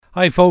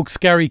Hi folks,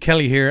 Gary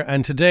Kelly here,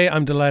 and today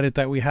I'm delighted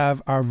that we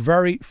have our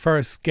very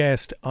first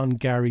guest on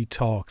Gary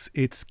Talks.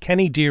 It's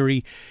Kenny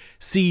Deary,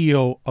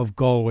 CEO of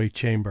Galway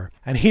Chamber.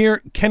 And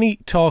here, Kenny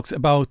talks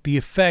about the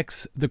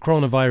effects the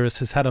coronavirus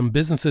has had on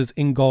businesses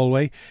in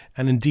Galway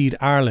and indeed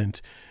Ireland,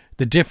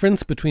 the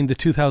difference between the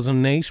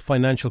 2008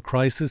 financial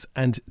crisis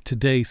and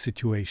today's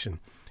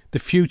situation, the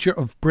future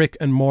of brick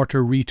and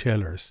mortar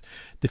retailers,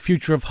 the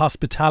future of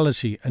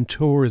hospitality and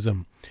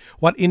tourism,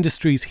 what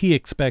industries he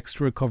expects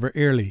to recover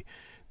early,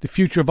 the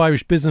future of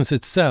Irish business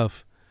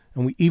itself,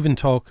 and we even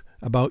talk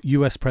about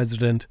US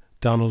President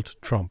Donald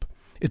Trump.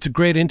 It's a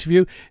great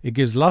interview. It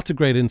gives lots of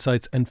great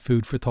insights and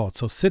food for thought.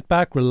 So sit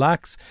back,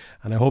 relax,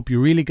 and I hope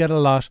you really get a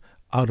lot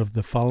out of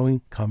the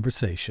following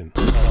conversation.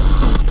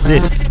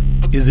 This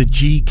is a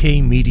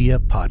GK Media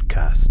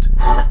podcast.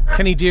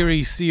 Kenny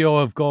Deary,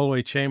 CEO of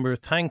Galway Chamber,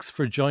 thanks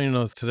for joining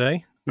us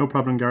today. No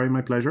problem, Gary.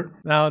 My pleasure.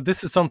 Now,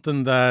 this is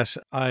something that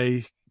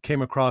I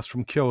came across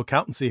from Keogh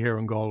Accountancy here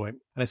in Galway.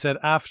 And I said,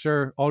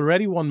 after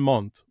already 1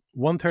 month,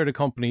 1/3 of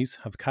companies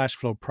have cash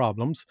flow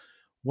problems,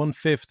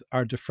 1/5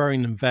 are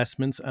deferring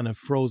investments and have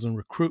frozen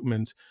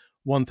recruitment,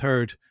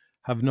 1/3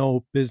 have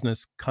no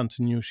business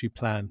continuity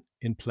plan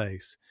in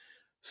place.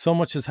 So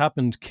much has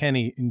happened,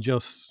 Kenny, in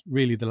just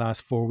really the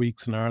last 4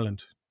 weeks in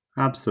Ireland.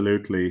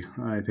 Absolutely.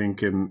 I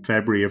think in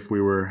February, if we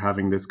were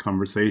having this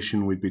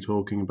conversation, we'd be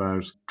talking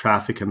about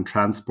traffic and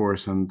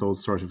transport and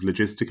those sort of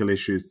logistical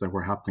issues that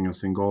were happening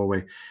us in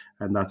Galway.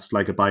 And that's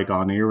like a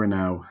bygone era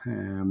now.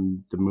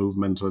 The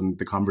movement and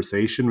the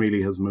conversation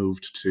really has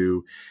moved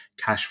to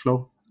cash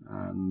flow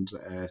and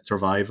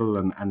survival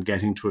and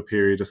getting to a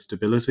period of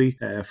stability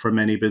for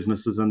many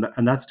businesses. And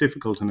that's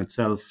difficult in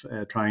itself,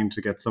 trying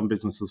to get some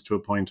businesses to a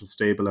point of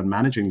stable and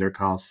managing their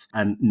costs.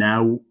 And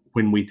now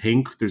when we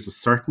think there's a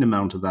certain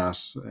amount of that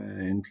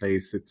in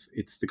place,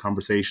 it's the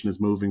conversation is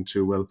moving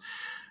to, well,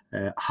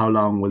 how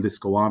long will this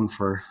go on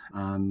for,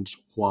 and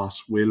what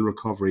will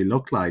recovery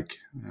look like?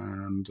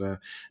 And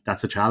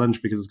that's a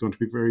challenge because it's going to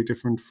be very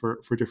different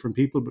for different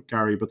people, but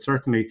Gary, but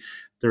certainly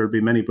there will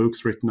be many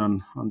books written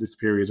on this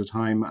period of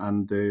time,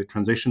 and the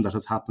transition that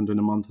has happened in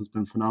a month has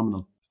been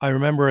phenomenal. I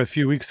remember a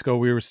few weeks ago,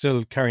 we were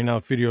still carrying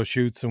out video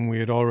shoots and we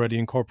had already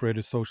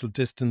incorporated social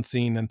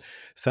distancing and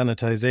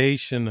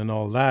sanitization and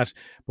all that,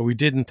 but we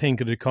didn't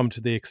think it had come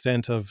to the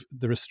extent of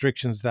the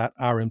restrictions that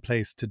are in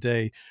place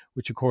today,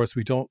 which of course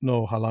we don't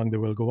know how long they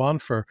will go on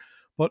for.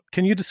 But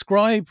can you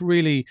describe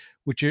really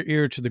with your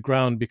ear to the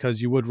ground,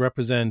 because you would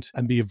represent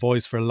and be a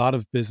voice for a lot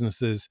of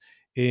businesses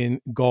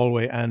in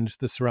Galway and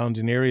the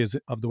surrounding areas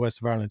of the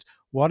west of Ireland,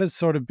 what has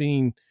sort of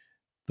been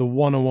the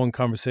one-on-one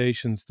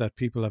conversations that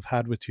people have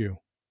had with you?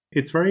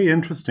 It's very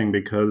interesting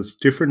because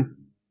different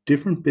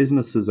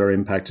businesses are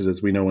impacted,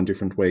 as we know, in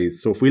different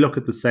ways. So if we look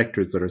at the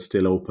sectors that are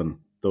still open,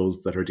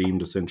 those that are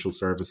deemed essential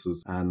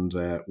services, and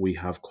we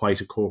have quite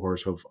a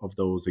cohort of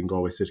those in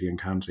Galway City and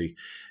County,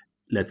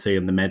 let's say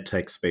in the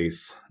medtech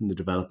space, in the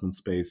development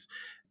space,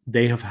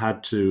 they have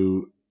had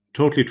to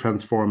totally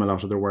transform a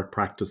lot of their work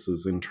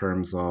practices in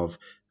terms of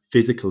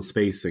physical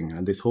spacing,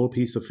 and this whole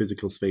piece of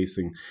physical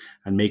spacing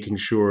and making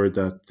sure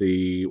that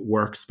the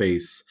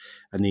workspace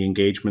and the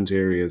engagement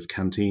areas,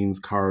 canteens,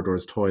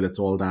 corridors, toilets,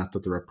 all that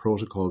there are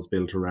protocols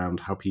built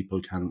around how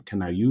people can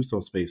now use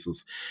those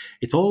spaces.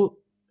 It's all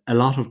a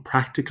lot of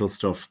practical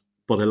stuff,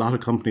 but a lot of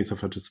companies have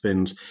had to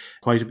spend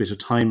quite a bit of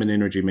time and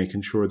energy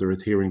making sure they're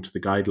adhering to the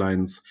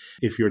guidelines.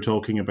 If you're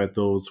talking about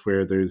those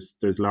where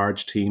there's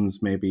large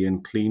teams, maybe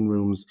in clean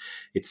rooms,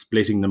 it's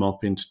splitting them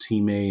up into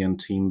Team A and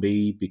Team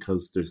B,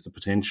 because there's the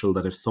potential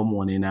that if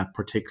someone in a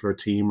particular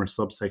team or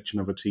subsection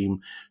of a team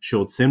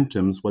showed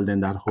symptoms, well, then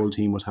that whole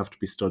team would have to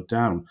be stood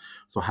down.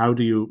 So how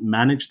do you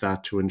manage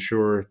that to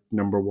ensure,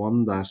 number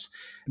one, that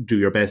do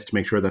your best to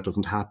make sure that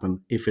doesn't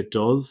happen? If it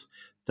does,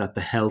 that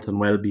the health and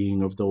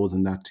well-being of those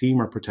in that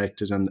team are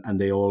protected and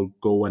they all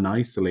go and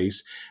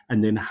isolate.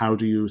 And then how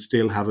do you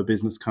still have a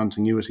business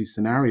continuity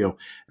scenario?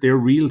 They're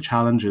real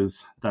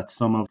challenges that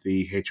some of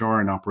the HR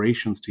and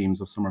operations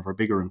teams of some of our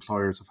bigger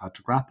employers have had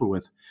to grapple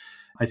with.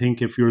 I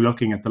think if you're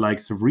looking at the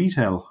likes of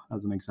retail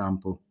as an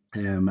example,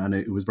 and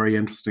it was very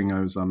interesting.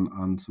 I was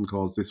on some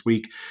calls this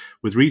week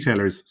with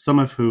retailers, some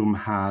of whom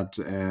had,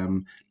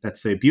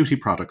 let's say, beauty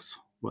products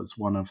was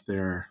one of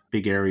their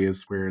big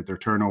areas where their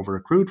turnover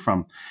accrued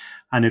from.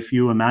 And if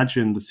you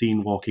imagine the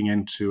scene walking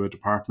into a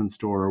department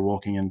store or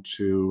walking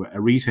into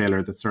a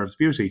retailer that serves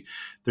beauty,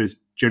 there's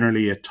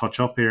generally a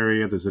touch-up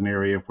area, there's an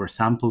area where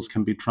samples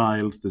can be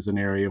trialed, there's an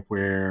area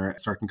where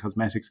certain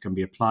cosmetics can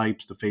be applied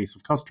to the face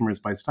of customers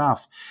by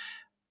staff.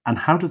 And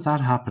how does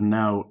that happen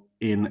now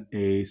in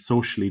a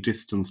socially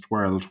distanced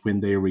world when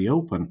they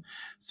reopen?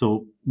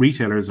 So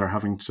retailers are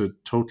having to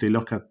totally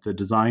look at the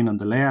design and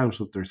the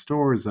layout of their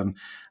stores and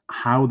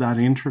how that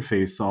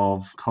interface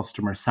of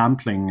customer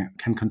sampling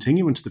can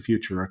continue into the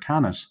future, or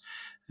can it?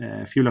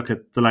 If you look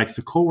at the likes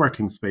of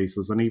co-working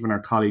spaces and even our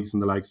colleagues in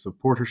the likes of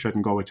Portershed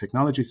and Galway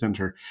Technology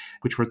Centre,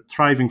 which were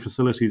thriving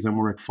facilities and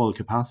were at full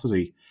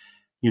capacity,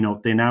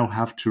 they now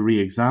have to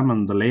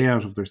re-examine the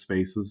layout of their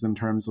spaces in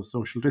terms of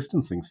social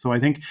distancing. So I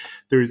think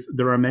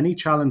there are many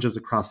challenges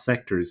across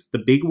sectors. The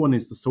big one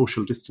is the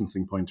social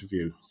distancing point of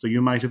view. So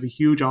you might have a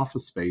huge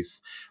office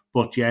space,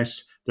 but yet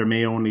there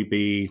may only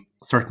be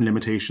certain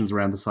limitations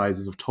around the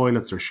sizes of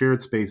toilets or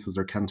shared spaces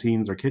or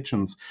canteens or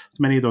kitchens. So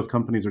many of those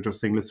companies are just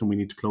saying, listen, we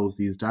need to close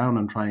these down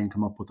and try and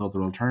come up with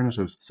other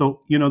alternatives.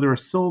 So, there are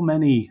so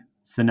many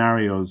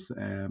scenarios,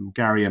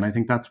 Gary, and I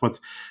think that's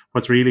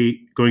what's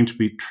really going to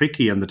be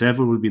tricky, and the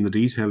devil will be in the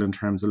detail in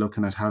terms of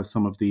looking at how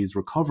some of these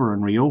recover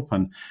and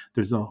reopen.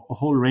 There's a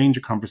whole range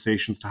of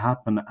conversations to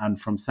happen, and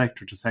from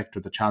sector to sector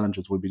the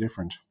challenges will be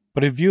different.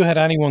 But if you had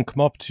anyone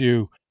come up to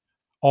you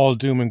all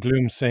doom and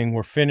gloom saying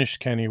we're finished,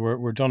 Kenny,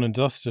 we're done and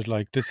dusted,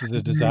 like this is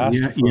a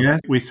disaster yeah,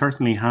 we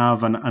certainly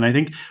have, and I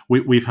think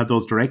we've had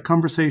those direct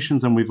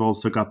conversations, and we've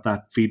also got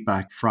that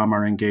feedback from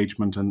our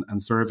engagement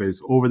and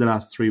surveys. Over the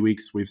last 3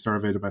 weeks we've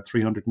surveyed about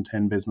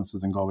 310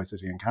 businesses in Galway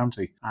City and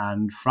County,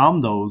 and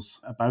from those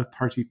about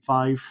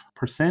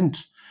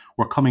 35%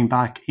 were coming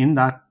back in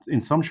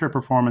some shape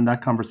or form in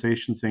that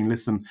conversation saying,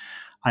 listen,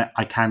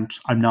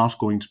 I'm not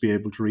going to be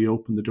able to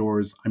reopen the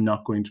doors. I'm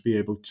not going to be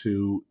able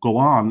to go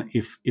on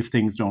if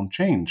things don't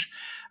change.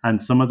 And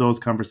some of those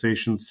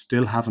conversations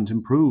still haven't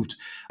improved.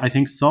 I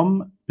think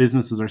some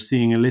businesses are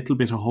seeing a little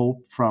bit of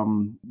hope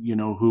from,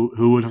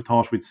 who would have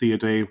thought we'd see a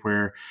day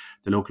where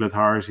the local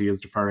authority is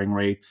deferring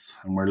rates,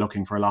 and we're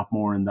looking for a lot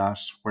more in that,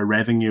 where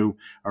revenue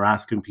are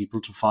asking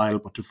people to file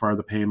but defer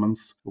the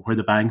payments, where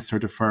the banks are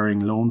deferring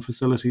loan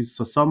facilities.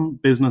 So some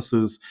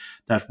businesses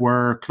that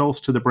were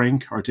close to the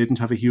brink or didn't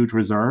have a huge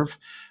reserve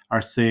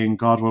are saying,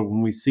 God, well,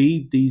 when we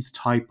see these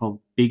type of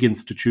big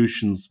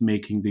institutions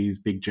making these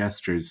big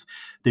gestures,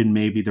 then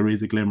maybe there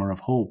is a glimmer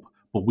of hope,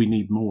 but we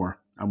need more.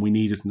 And we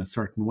need it in a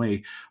certain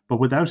way. But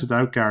without a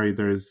doubt, Gary,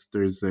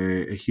 there's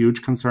a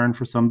huge concern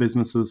for some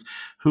businesses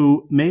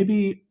who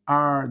maybe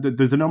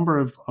there's a number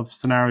of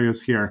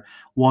scenarios here.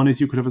 One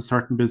is you could have a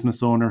certain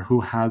business owner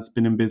who has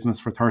been in business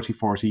for 30,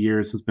 40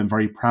 years, has been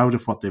very proud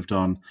of what they've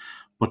done,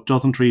 but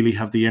doesn't really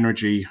have the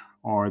energy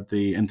or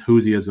the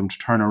enthusiasm to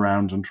turn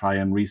around and try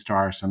and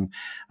restart and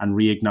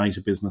reignite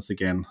a business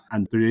again.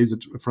 And there is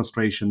a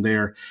frustration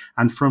there.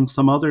 And from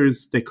some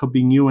others, they could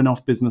be new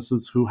enough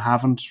businesses who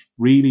haven't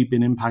really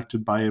been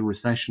impacted by a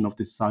recession of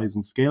this size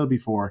and scale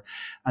before,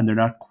 and they're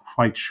not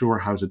quite sure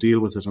how to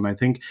deal with it. And I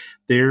think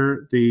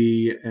they're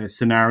the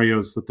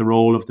scenarios that the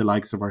role of the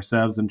likes of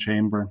ourselves in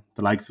Chamber,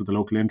 the likes of the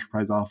local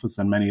enterprise office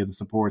and many of the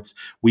supports,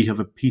 we have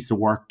a piece of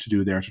work to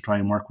do there to try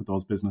and work with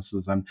those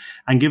businesses and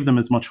give them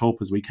as much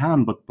hope as we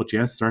can. But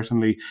yes,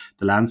 certainly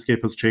the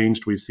landscape has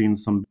changed. We've seen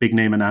some big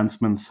name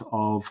announcements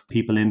of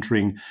people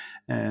entering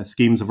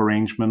schemes of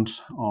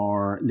arrangement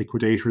or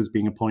liquidators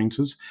being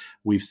appointed.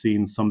 We've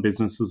seen some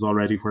businesses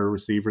already where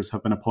receivers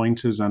have been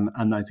appointed,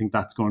 and I think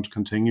that's going to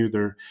continue.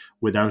 There,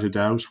 without a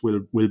doubt,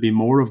 will be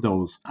more of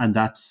those. And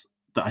that's,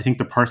 I think,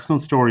 the personal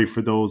story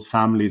for those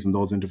families and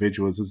those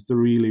individuals is the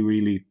really,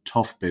 really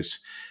tough bit.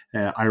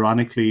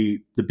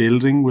 Ironically, the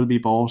building will be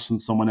bought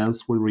and someone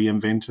else will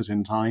reinvent it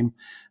in time.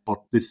 But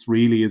this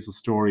really is a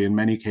story. In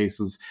many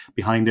cases,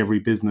 behind every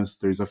business,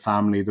 there's a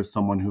family, there's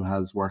someone who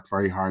has worked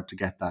very hard to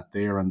get that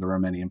there, and there are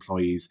many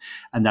employees.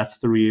 And that's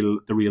the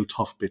real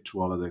tough bit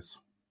to all of this.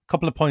 A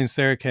couple of points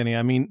there, Kenny.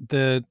 I mean,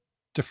 the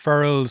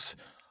deferrals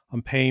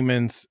on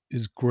payments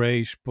is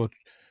great, but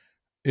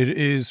it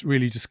is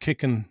really just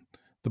kicking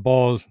the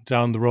ball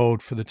down the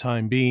road for the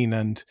time being.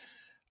 And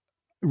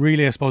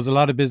really, I suppose a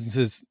lot of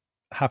businesses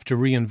have to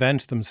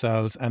reinvent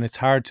themselves, and it's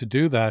hard to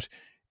do that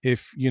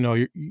if,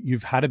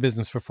 you've had a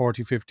business for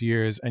 40, 50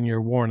 years and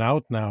you're worn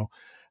out now.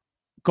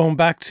 Going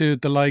back to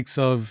the likes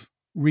of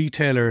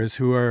retailers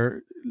who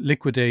are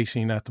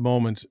liquidating at the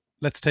moment,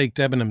 let's take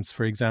Debenhams,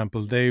 for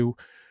example. They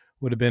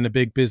would have been a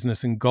big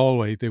business in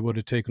Galway. They would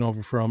have taken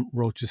over from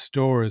Roach's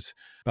Stores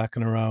back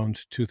in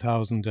around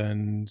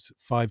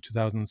 2005,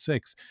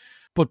 2006.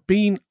 But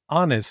being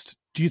honest,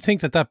 do you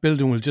think that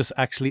building will just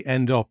actually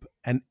end up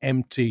an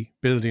empty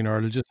building, or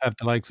it'll just have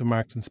the likes of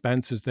Marks and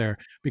Spencer's there?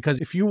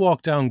 Because if you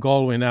walk down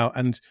Galway now,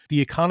 and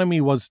the economy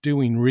was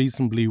doing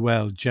reasonably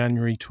well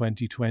January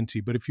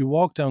 2020, but if you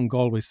walk down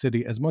Galway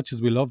City, as much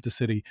as we love the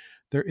city,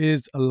 there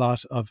is a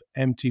lot of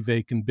empty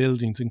vacant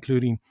buildings,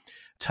 including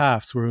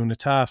Taft's, where Una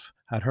Taft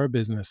had her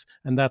business,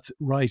 and that's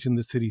right in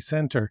the city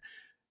centre.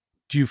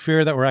 Do you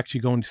fear that we're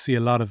actually going to see a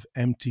lot of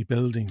empty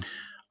buildings?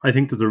 I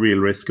think there's a real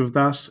risk of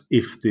that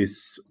if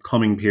this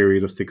coming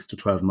period of 6 to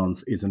 12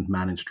 months isn't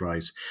managed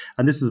right.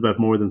 And this is about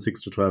more than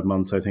 6 to 12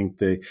 months. I think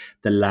the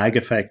lag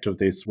effect of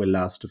this will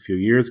last a few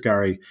years,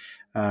 Gary.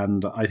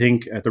 And I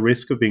think, at the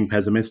risk of being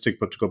pessimistic,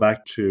 but to go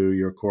back to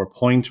your core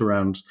point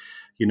around,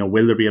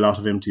 will there be a lot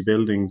of empty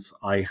buildings?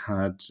 I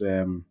had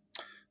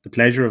the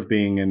pleasure of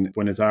being in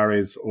Buenos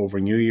Aires over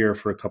New Year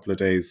for a couple of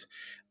days.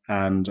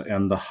 And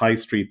on the high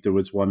street, there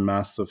was one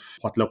massive,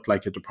 what looked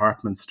like a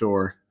department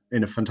store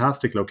in a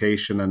fantastic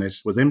location and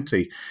it was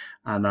empty.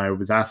 And I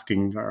was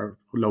asking our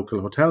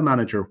local hotel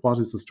manager, what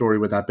is the story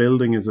with that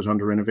building? Is it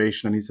under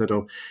renovation? And he said,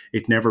 oh,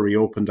 it never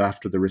reopened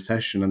after the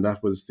recession. And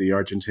that was the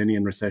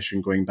Argentinian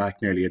recession going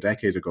back nearly a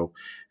decade ago.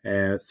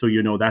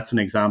 So, that's an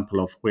example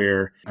of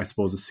where I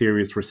suppose a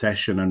serious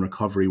recession and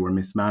recovery were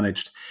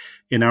mismanaged.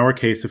 In our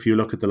case, if you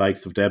look at the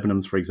likes of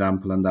Debenhams, for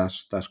example, and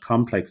that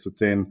complex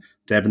it's in,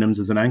 Debenhams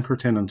is an anchor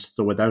tenant.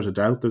 So without a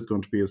doubt, there's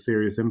going to be a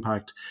serious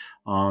impact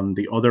on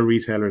the other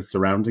retailers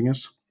surrounding it.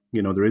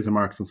 There is a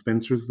Marks and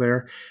Spencer's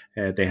there.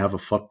 They have a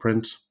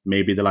footprint.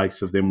 Maybe the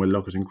likes of them will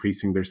look at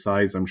increasing their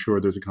size. I'm sure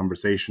there's a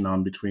conversation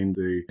on between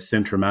the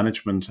centre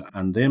management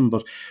and them.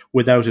 But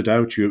without a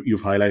doubt,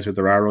 you've highlighted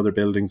there are other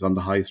buildings on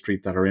the high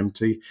street that are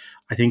empty.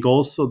 I think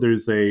also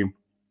there's a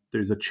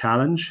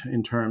challenge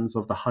in terms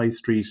of the high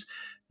street.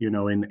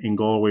 In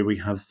Galway, we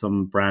have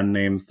some brand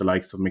names, the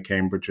likes of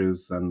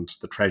McCambridge's and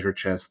the Treasure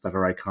Chest that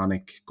are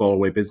iconic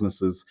Galway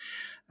businesses.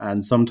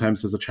 And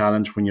sometimes there's a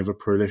challenge when you have a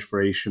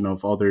proliferation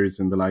of others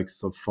in the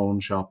likes of phone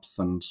shops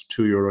and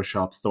 €2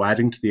 shops. So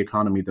adding to the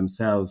economy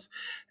themselves,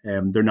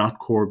 they're not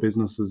core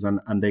businesses and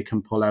they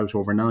can pull out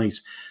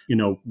overnight.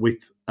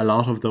 With a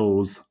lot of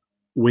those,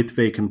 with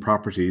vacant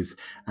properties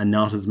and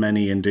not as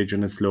many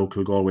Indigenous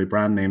local Galway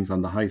brand names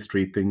on the high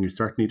street, then you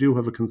certainly do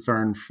have a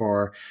concern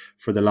for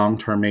the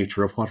long-term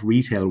nature of what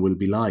retail will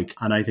be like.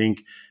 And I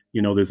think,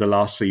 there's a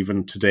lot,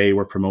 even today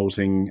we're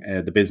promoting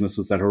the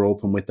businesses that are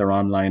open with their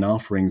online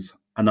offerings.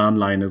 And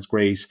online is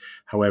great.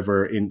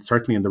 However,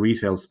 certainly in the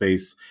retail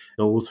space,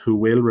 those who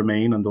will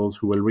remain and those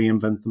who will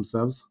reinvent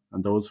themselves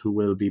and those who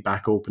will be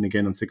back open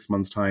again in 6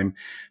 months' time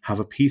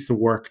have a piece of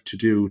work to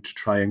do to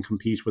try and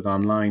compete with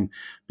online.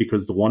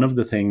 Because one of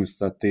the things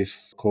that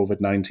this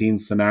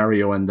COVID-19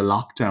 scenario and the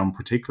lockdown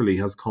particularly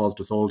has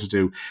caused us all to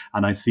do,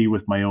 and I see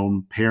with my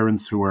own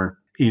parents who are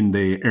in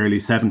the early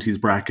 70s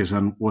bracket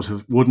and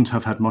wouldn't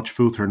have had much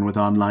futhern with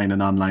online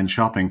and online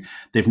shopping,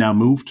 they've now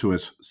moved to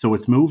it. So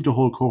it's moved a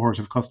whole cohort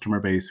of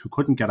customer base who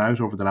couldn't get out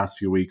over the last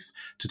few weeks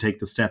to take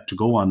the step to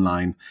go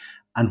online.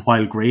 And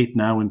while great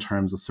now in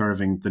terms of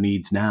serving the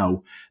needs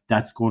now,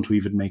 that's going to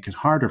even make it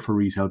harder for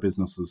retail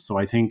businesses. So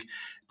I think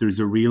there's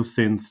a real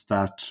sense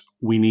that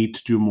we need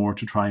to do more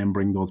to try and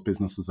bring those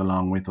businesses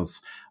along with us.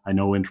 I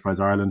know Enterprise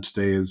Ireland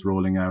today is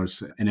rolling out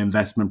an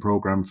investment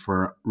program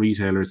for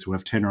retailers who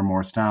have 10 or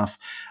more staff,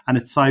 and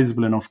it's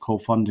sizable enough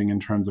co-funding in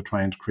terms of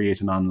trying to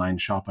create an online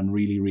shop and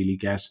really, really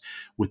get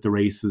with the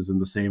races in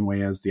the same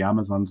way as the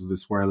Amazons of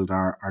this world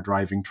are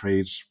driving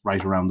trade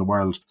right around the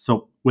world.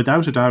 So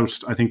without a doubt,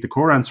 I think the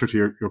core answer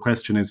to your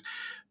question is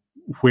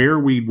where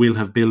we will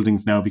have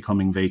buildings now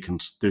becoming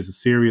vacant. There's a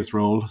serious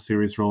role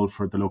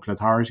for the local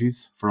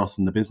authorities, for us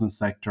in the business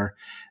sector,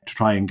 to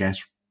try and get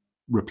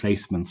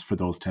replacements for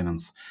those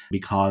tenants,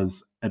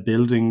 because a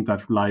building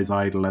that lies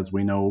idle, as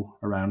we know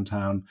around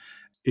town,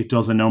 it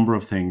does a number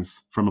of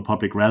things. From a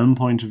public realm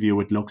point of view,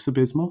 it looks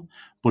abysmal,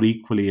 but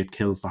equally it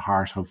kills the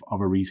heart of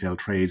a retail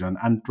trade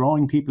and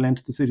drawing people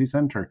into the city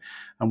centre.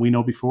 And we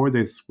know before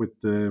this, with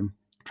the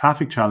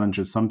traffic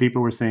challenges, some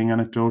people were saying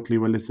anecdotally,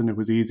 well, listen, it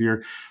was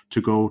easier to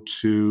go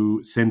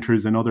to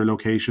centres and other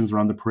locations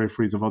around the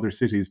peripheries of other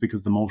cities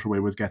because the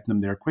motorway was getting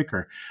them there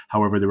quicker.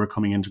 However, they were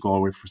coming into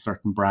Galway for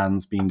certain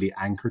brands being the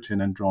anchor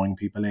tenant and drawing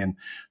people in.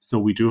 So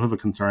we do have a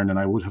concern, and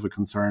I would have a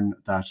concern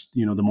that,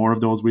 the more of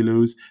those we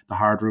lose, the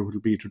harder it will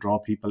be to draw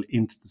people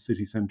into the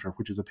city centre,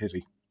 which is a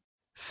pity.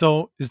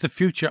 So is the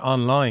future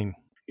online?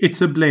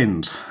 It's a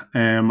blend.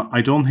 I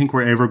don't think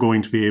we're ever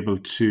going to be able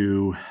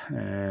to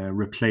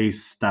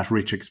replace that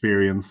rich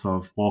experience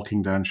of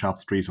walking down Shop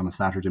Street on a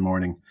Saturday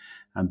morning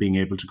and being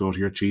able to go to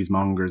your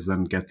cheesemongers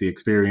and get the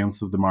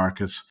experience of the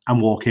market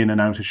and walk in and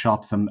out of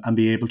shops and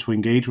be able to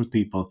engage with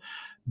people.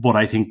 But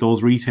I think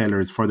those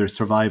retailers, for their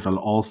survival,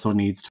 also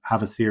needs to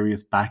have a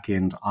serious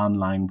back-end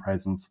online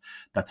presence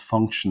that's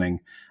functioning,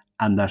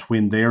 and that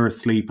when they're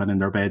asleep and in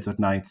their beds at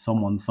night,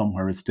 someone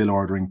somewhere is still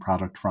ordering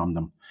product from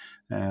them.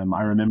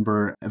 I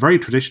remember a very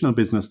traditional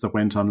business that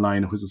went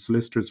online. It was a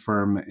solicitor's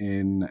firm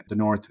in the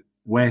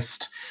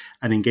Northwest,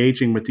 and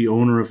engaging with the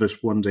owner of it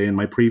one day in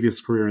my previous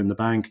career in the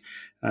bank.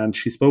 And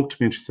she spoke to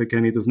me and she said,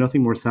 Kenny, there's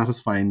nothing more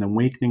satisfying than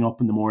waking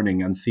up in the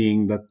morning and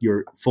seeing that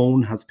your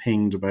phone has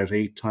pinged about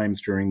 8 times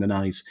during the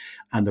night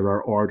and there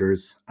are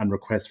orders and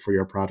requests for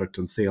your product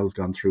and sales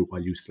gone through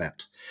while you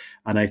slept.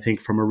 And I think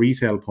from a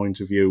retail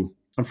point of view,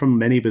 and from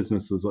many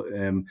businesses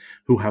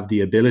who have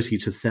the ability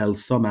to sell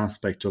some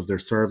aspect of their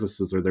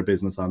services or their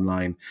business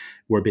online,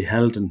 we're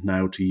beholden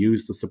now to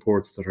use the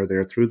supports that are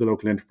there through the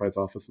local enterprise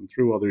office and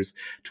through others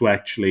to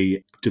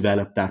actually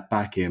develop that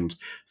back end,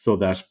 so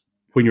that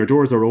when your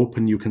doors are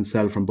open, you can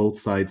sell from both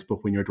sides,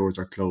 but when your doors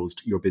are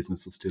closed, your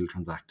business is still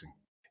transacting.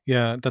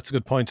 Yeah, that's a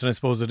good point. And I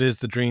suppose it is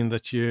the dream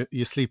that you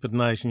sleep at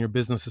night and your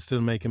business is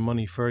still making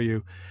money for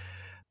you.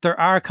 There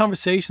are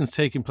conversations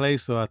taking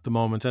place, though, at the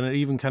moment, and it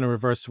even kind of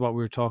reverts to what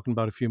we were talking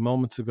about a few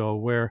moments ago,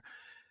 where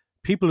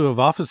people who have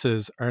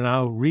offices are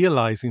now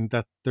realizing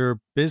that their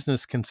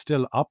business can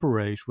still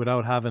operate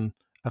without having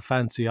a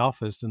fancy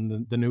office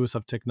and the newest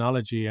of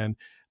technology and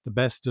the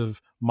best of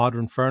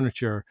modern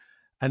furniture.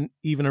 And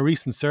even a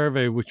recent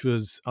survey, which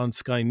was on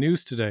Sky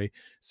News today,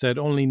 said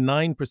only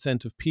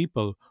 9% of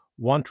people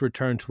want to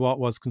return to what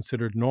was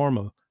considered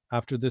normal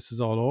after this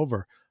is all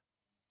over.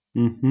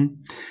 Mm-hmm.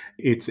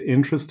 It's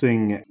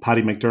interesting.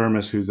 Paddy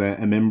McDermott, who's a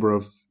member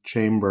of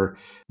Chamber,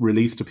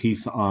 released a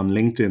piece on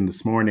LinkedIn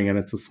this morning, and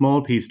it's a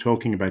small piece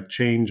talking about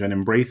change and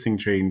embracing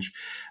change,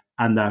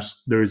 and that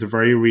there is a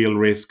very real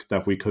risk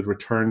that we could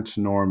return to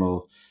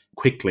normal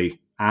quickly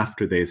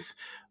after this.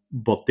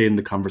 But then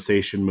the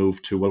conversation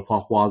moved to, well,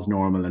 what was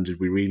normal, and did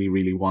we really,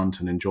 really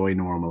want and enjoy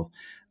normal?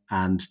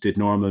 And did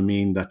normal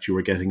mean that you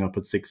were getting up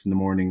at 6 in the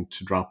morning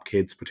to drop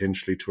kids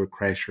potentially to a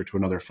creche or to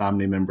another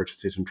family member, to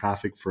sit in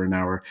traffic for an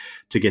hour,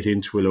 to get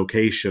into a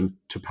location,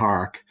 to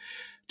park,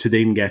 to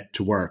then get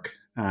to work,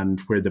 and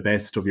where the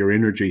best of your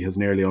energy has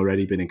nearly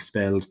already been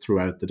expelled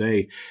throughout the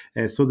day?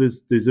 So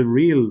there's a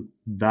real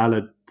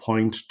valid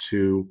point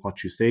to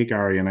what you say,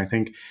 Gary. And I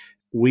think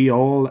we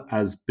all,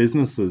 as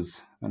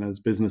businesses and as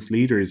business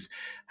leaders,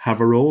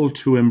 have a role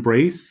to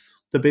embrace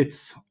the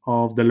bits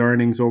of the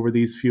learnings over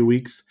these few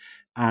weeks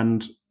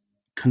and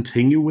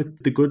continue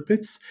with the good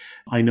bits.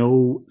 I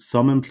know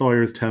some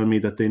employers tell me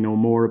that they know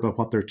more about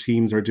what their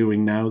teams are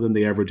doing now than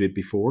they ever did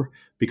before,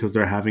 because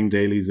they're having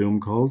daily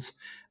Zoom calls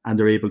and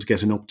they're able to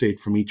get an update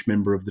from each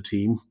member of the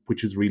team,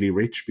 which is really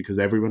rich because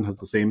everyone has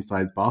the same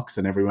size box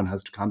and everyone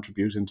has to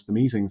contribute into the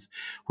meetings,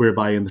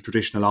 whereby in the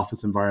traditional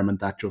office environment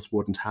that just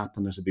wouldn't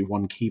happen. It'd be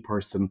one key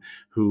person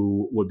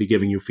who would be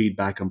giving you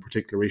feedback on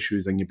particular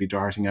issues and you'd be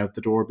darting out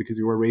the door because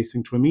you were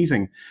racing to a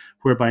meeting,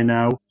 whereby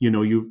now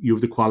you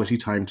have the quality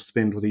time to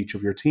spend with each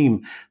of your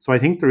team. So I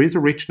think there is a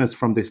richness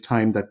from this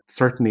time that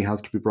certainly has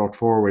to be brought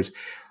forward,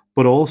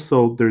 but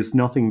also there's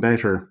nothing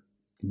better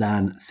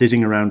than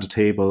sitting around a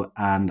table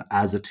and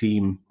as a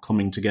team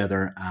coming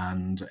together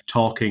and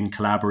talking,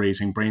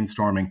 collaborating,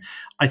 brainstorming.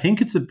 I think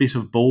it's a bit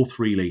of both,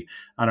 really.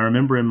 And I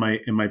remember in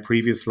my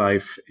previous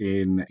life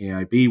in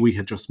AIB, we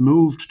had just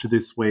moved to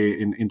this way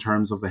in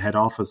terms of the head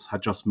office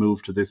had just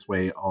moved to this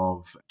way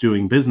of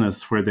doing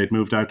business, where they'd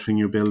moved out to a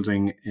new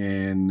building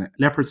in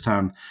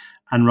Leopardstown.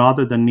 And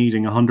rather than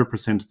needing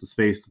 100% of the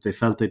space that they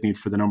felt they'd need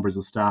for the numbers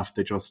of staff,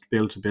 they just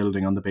built a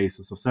building on the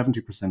basis of 70%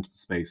 of the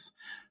space,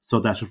 so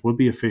that it would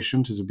be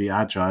efficient, it would be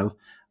agile,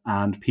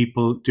 and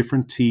people,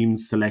 different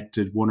teams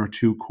selected 1 or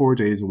 2 core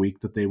days a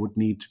week that they would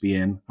need to be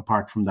in.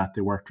 Apart from that,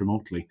 they worked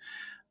remotely.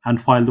 And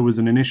while there was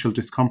an initial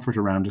discomfort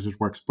around it, it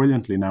works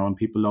brilliantly now, and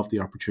people love the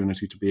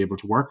opportunity to be able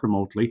to work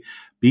remotely,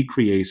 be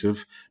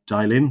creative,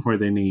 dial in where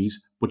they need,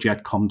 but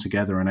yet come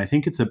together. And I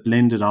think it's a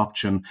blended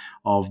option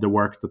of the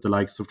work that the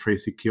likes of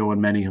Tracy Keogh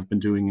and many have been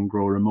doing in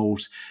Grow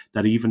Remote,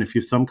 that even if you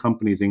have some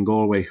companies in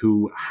Galway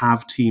who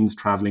have teams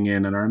travelling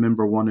in, and I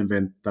remember one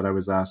event that I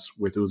was at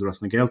with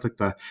Úsarás na Gaeltachta,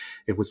 that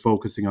it was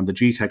focusing on the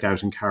GTEC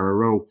out in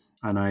Carraroe.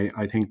 And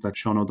I think that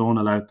Sean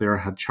O'Donnell out there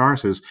had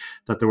charted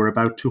that there were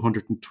about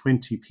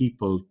 220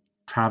 people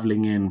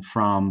travelling in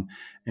from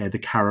the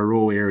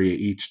Carraroe area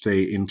each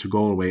day into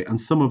Galway.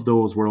 And some of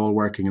those were all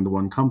working in the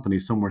one company,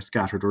 some were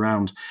scattered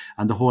around.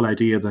 And the whole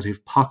idea that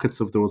if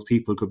pockets of those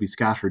people could be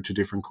scattered to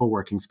different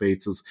co-working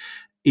spaces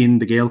in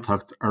the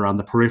Gaeltacht or on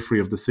the periphery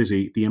of the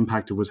city, the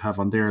impact it would have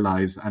on their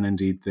lives and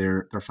indeed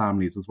their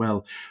families as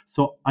well.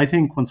 So I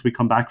think once we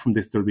come back from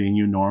this, there'll be a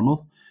new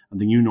normal. And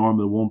the new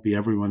normal won't be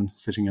everyone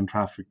sitting in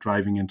traffic,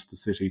 driving into the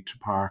city to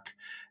park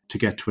to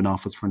get to an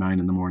office for 9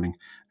 in the morning.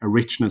 A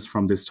richness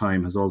from this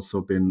time has also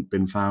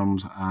been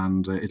found,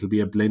 and it'll be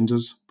a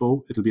blended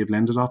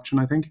option,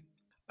 I think.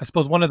 I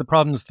suppose one of the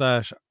problems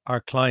that our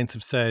clients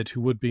have said,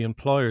 who would be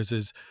employers,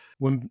 is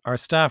when our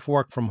staff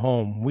work from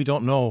home, we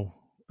don't know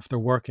if they're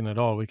working at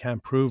all. We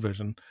can't prove it.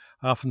 And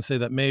I often say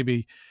that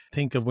maybe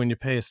think of when you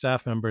pay a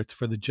staff member, it's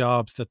for the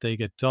jobs that they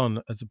get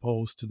done as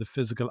opposed to the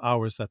physical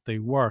hours that they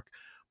work.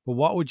 But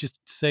what would you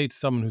say to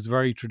someone who's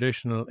very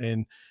traditional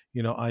in,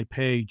 I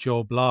pay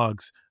Joe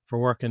Bloggs for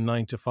working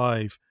 9 to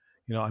 5,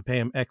 I pay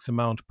him X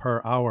amount per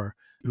hour,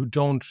 who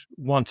don't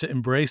want to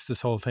embrace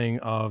this whole thing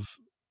of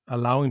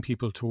allowing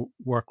people to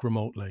work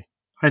remotely?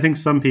 I think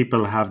some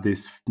people have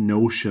this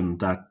notion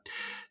that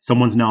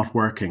someone's not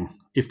working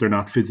if they're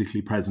not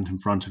physically present in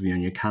front of you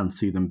and you can't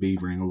see them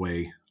beavering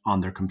away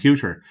on their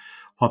computer.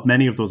 What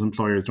many of those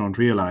employers don't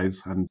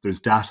realize, and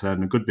there's data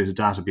and a good bit of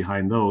data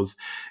behind those,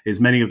 is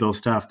many of those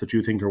staff that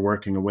you think are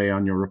working away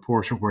on your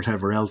report or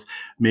whatever else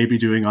may be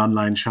doing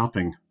online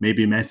shopping,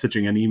 maybe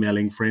messaging and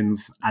emailing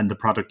friends, and the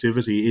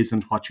productivity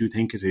isn't what you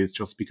think it is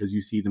just because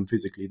you see them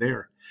physically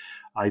there.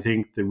 I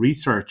think the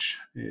research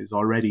is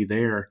already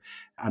there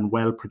and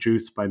well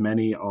produced by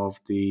many of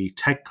the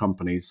tech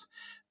companies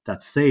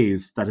that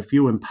says that if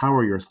you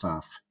empower your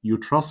staff, you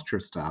trust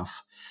your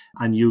staff,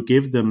 and you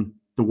give them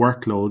the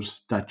workload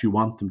that you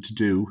want them to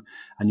do,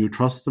 and you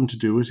trust them to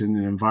do it in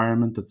an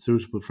environment that's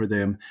suitable for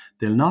them,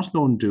 they'll not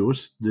only do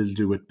it, they'll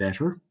do it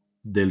better,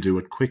 they'll do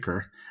it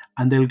quicker,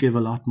 and they'll give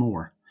a lot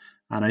more.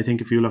 And I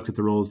think if you look at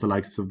the roles, the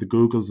likes of the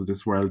Googles of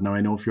this world, now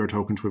I know if you're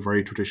talking to a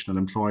very traditional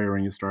employer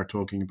and you start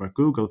talking about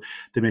Google,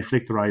 they may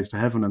flick their eyes to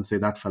heaven and say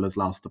that fella's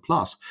lost the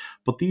plot.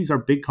 But these are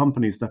big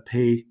companies that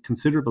pay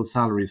considerable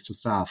salaries to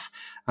staff.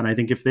 And I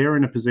think if they're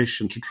in a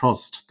position to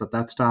trust that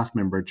that staff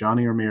member,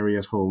 Johnny or Mary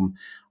at home,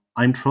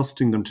 I'm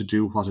trusting them to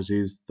do what it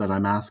is that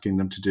I'm asking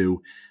them to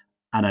do.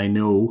 And I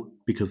know,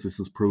 because this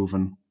is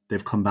proven,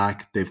 they've come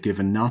back, they've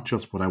given not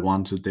just what I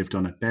wanted, they've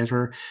done it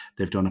better,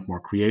 they've done it more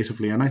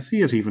creatively. And I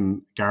see it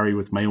even, Gary,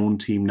 with my own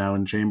team now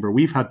in Chamber.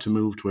 We've had to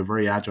move to a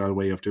very agile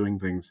way of doing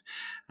things.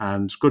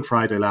 And Good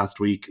Friday last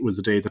week was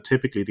a day that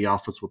typically the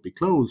office would be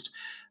closed.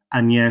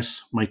 And yet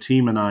my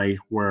team and I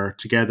were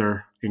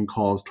together in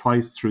calls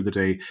twice through the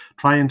day,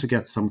 trying to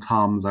get some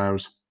comms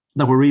out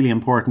that were really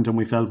important and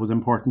we felt was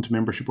important to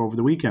membership over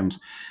the weekend.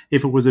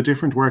 If it was a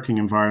different working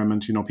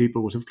environment,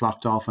 people would have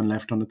clocked off and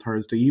left on a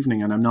Thursday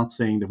evening. And I'm not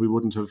saying that we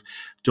wouldn't have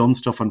done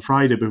stuff on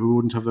Friday, but we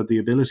wouldn't have had the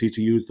ability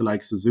to use the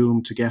likes of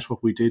Zoom to get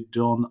what we did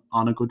done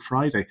on a Good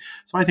Friday.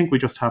 So I think we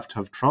just have to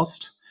have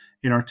trust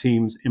in our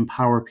teams,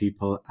 empower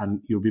people,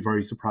 and you'll be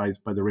very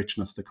surprised by the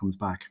richness that comes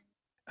back.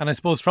 And I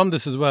suppose from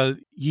this as well,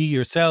 ye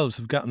yourselves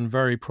have gotten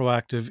very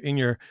proactive in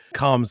your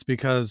comms,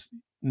 because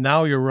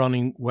now you're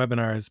running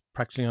webinars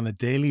practically on a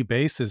daily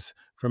basis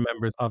for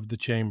members of the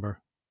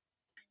Chamber.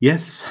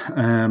 Yes,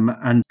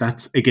 and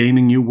that's again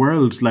a new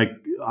world. Like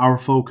our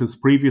focus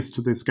previous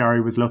to this,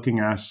 Gary, was looking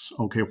at,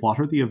 okay,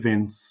 what are the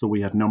events? So we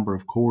had a number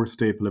of core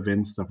staple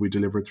events that we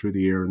delivered through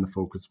the year, and the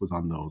focus was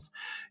on those.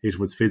 It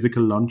was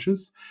physical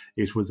lunches,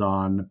 it was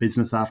on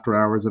business after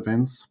hours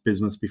events,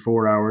 business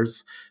before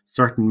hours,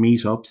 certain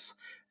meetups.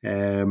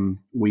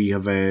 We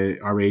have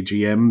our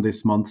AGM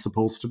this month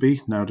supposed to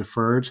be now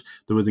deferred.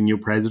 There was a new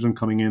president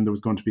coming in. There was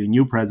going to be a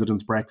new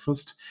president's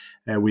breakfast.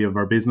 We have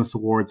our business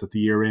awards at the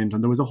year end,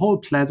 and there was a whole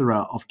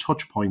plethora of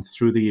touch points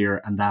through the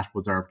year, and that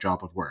was our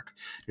job of work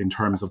in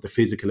terms of the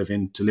physical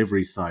event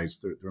delivery side.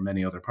 There are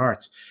many other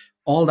parts.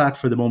 All that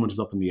for the moment is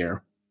up in the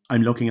air.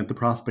 I'm looking at the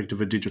prospect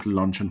of a digital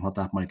lunch and what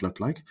that might look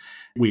like.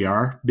 We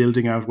are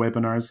building out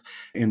webinars.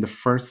 In the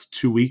first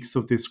 2 weeks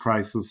of this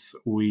crisis,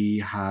 we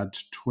had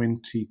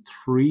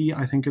 23,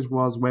 I think it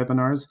was,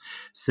 webinars.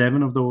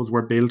 7 of those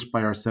were built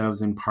by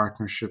ourselves in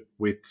partnership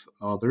with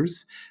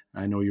others.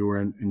 I know you were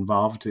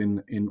involved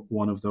in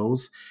one of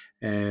those.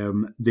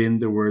 Then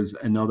there was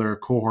another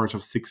cohort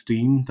of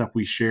 16 that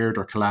we shared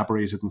or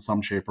collaborated in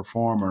some shape or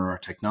form, or our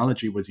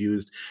technology was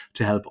used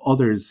to help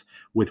others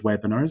with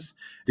webinars.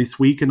 This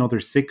week, another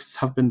 6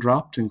 have been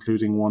dropped,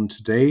 including one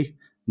today.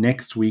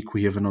 Next week,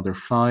 we have another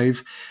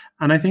 5.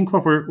 And I think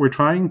what we're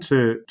trying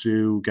to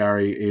do,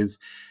 Gary, is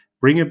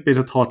bring a bit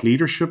of thought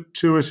leadership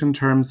to it in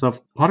terms of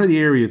what are the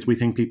areas we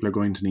think people are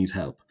going to need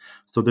help.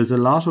 So there's a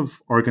lot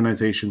of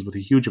organizations with a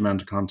huge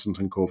amount of content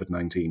on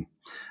COVID-19.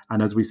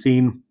 And as we've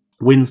seen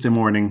Wednesday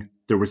morning,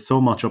 there was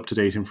so much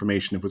up-to-date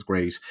information, it was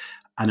great.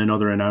 And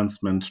another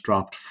announcement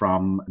dropped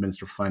from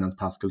Minister for Finance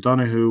Paschal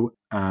Donohoe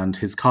and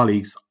his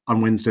colleagues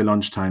on Wednesday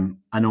lunchtime,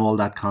 and all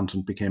that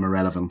content became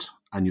irrelevant.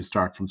 And you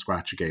start from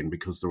scratch again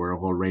because there were a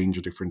whole range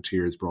of different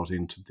tiers brought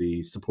into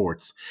the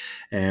supports.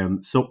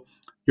 So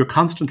you're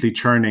constantly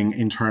churning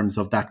in terms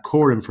of that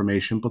core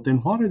information, but then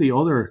what are the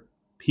other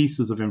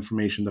pieces of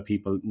information that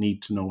people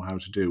need to know how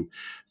to do?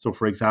 So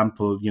for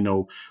example,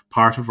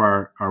 part of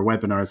our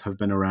webinars have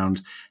been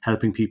around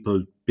helping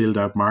people build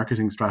out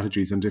marketing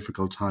strategies in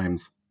difficult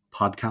times.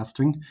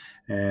 Podcasting,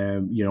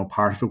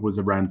 part of it was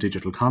around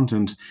digital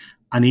content.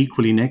 And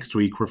equally next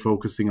week, we're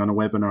focusing on a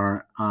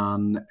webinar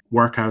on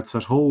workouts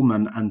at home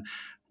and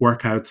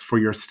workouts for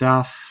your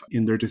staff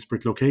in their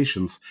disparate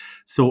locations.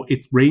 So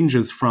it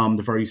ranges from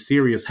the very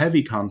serious,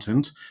 heavy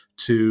content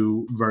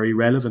to very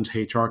relevant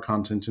HR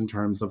content in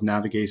terms of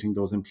navigating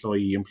those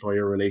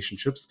employee-employer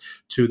relationships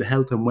to the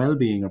health and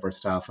well-being of our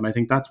staff. And I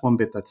think that's one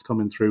bit that's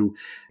coming through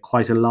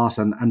quite a lot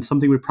and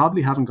something we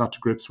probably haven't got to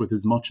grips with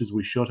as much as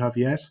we should have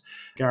yet,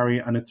 Gary,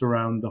 and it's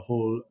around the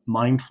whole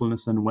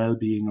mindfulness and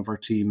well-being of our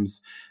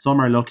teams.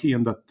 Some are lucky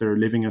in that they're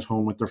living at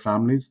home with their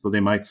families, though they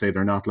might say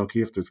they're not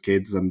lucky if there's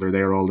kids and they're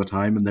there all the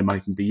time, and they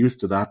mightn't be used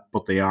to that,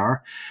 but they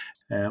are.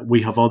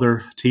 We have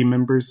other team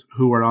members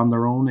who are on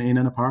their own in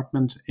an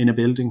apartment, in a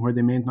building where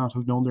they may not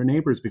have known their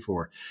neighbours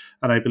before.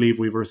 And I believe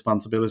we have a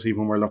responsibility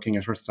when we're looking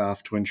at our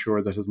staff to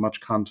ensure that as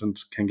much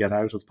content can get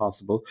out as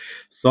possible.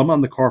 Some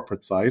on the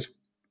corporate side,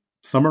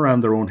 some around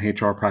their own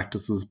HR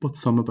practices, but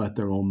some about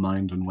their own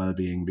mind and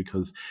well-being,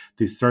 because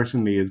this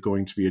certainly is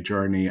going to be a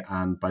journey.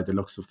 And by the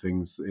looks of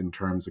things, in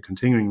terms of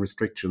continuing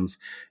restrictions,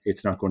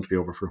 it's not going to be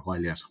over for a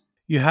while yet.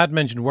 You had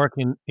mentioned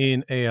working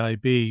in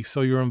AIB,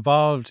 so you're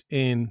involved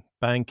in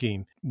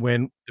banking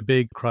when the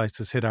big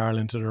crisis hit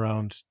Ireland at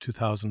around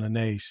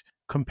 2008.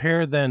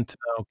 Compare then to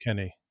now,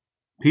 Kenny.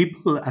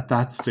 People at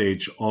that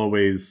stage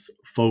always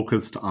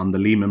focused on the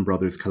Lehman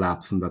Brothers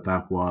collapse and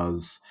that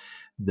was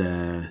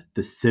the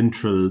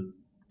central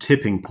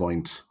tipping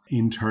point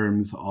in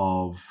terms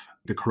of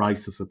the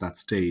crisis at that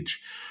stage.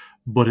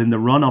 But in the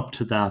run up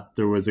to that,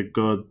 there was a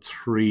good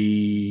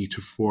 3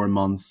 to 4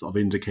 months of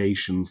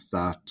indications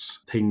that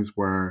things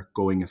were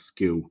going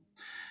askew.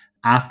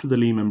 After the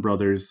Lehman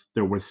Brothers,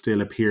 there was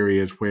still a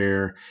period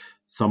where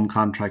some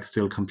contracts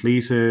still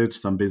completed,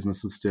 some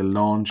businesses still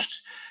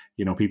launched.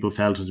 People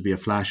felt it to be a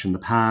flash in the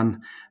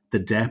pan. The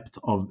depth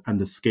of and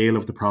the scale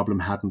of the problem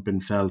hadn't been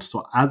felt.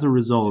 So as a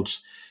result,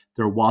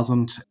 there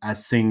wasn't a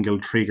single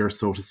trigger,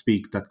 so to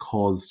speak, that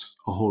caused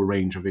a whole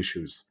range of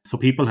issues. So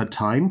people had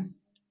time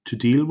to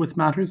deal with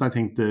matters. I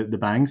think the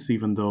banks,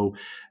 even though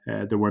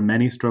there were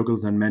many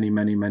struggles and many,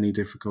 many, many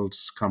difficult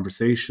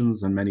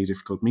conversations and many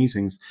difficult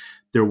meetings,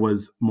 there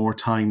was more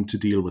time to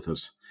deal with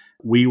it.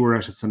 We were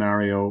at a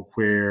scenario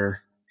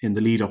where in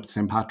the lead up to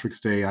St. Patrick's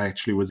Day, I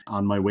actually was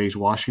on my way to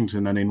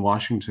Washington, and in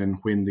Washington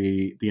when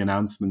the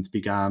announcements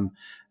began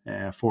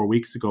 4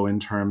 weeks ago in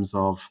terms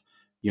of,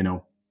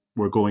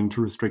 we're going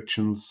to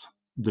restrictions.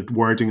 The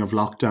wording of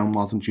lockdown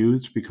wasn't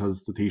used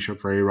because the Taoiseach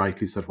very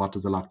rightly said, what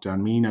does a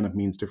lockdown mean? And it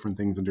means different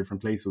things in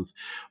different places.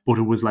 But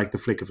it was like the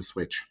flick of a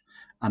switch.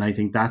 And I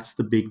think that's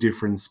the big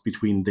difference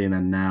between then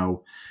and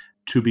now.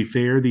 To be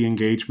fair, the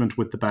engagement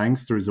with the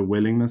banks, there's a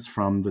willingness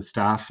from the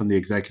staff and the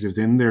executives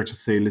in there to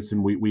say,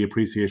 listen, we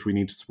appreciate we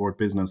need to support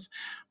business,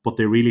 but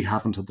they really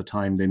haven't at the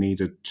time they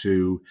needed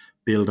to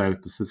build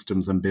out the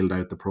systems and build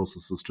out the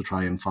processes to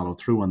try and follow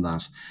through on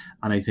that.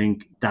 And I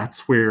think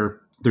that's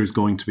where there's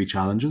going to be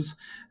challenges.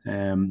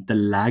 The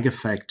lag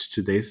effect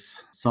to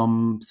this,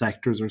 some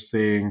sectors are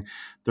saying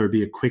there'll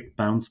be a quick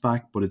bounce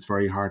back, but it's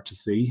very hard to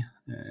see.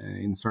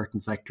 In certain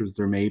sectors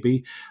there may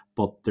be,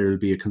 but there'll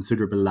be a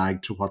considerable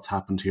lag to what's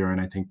happened here. And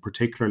I think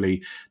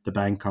particularly the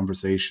bank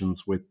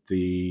conversations with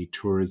the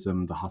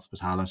tourism, the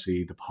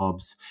hospitality, the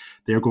pubs,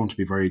 they're going to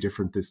be very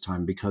different this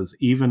time, because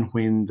even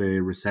when the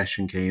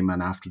recession came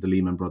and after the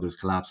Lehman Brothers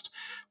collapsed,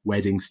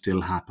 weddings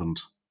still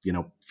happened.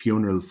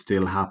 Funerals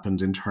still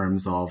happened in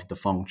terms of the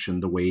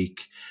function, the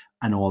wake,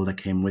 and all that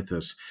came with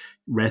it.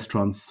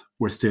 Restaurants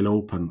were still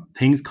open.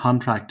 Things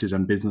contracted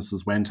and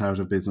businesses went out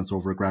of business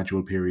over a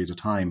gradual period of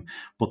time,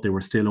 but they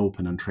were still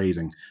open and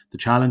trading. The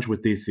challenge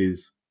with this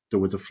is there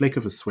was a flick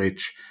of a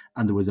switch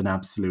and there was an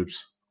absolute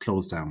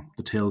close down.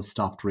 The tills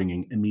stopped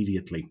ringing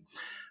immediately.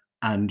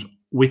 And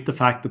with the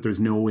fact that there's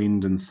no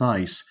end in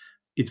sight,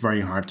 it's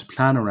very hard to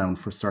plan around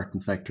for certain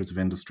sectors of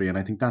industry. And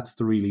I think that's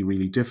the really,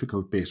 really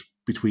difficult bit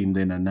between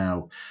then and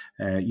now.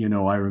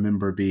 I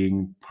remember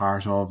being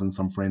part of and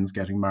some friends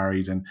getting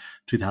married in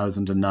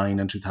 2009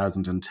 and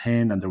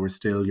 2010, and there were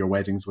still your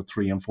weddings with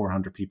 300 and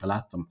 400 people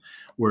at them.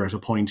 We're at a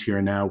point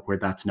here now where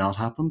that's not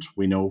happened.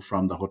 We know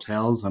from the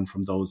hotels and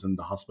from those in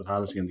the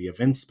hospitality and the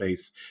event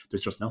space,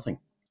 there's just nothing.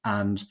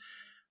 And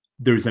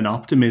there's an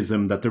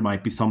optimism that there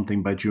might be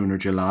something by June or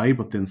July,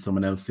 but then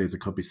someone else says it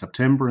could be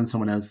September, and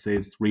someone else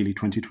says really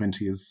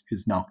 2020 is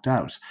knocked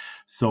out.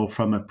 So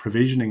from a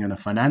provisioning and a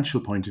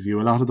financial point of view,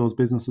 a lot of those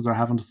businesses are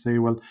having to say,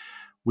 well,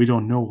 we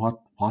don't know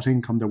what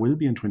income there will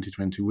be in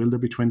 2020. Will there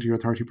be 20 or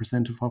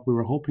 30% of what we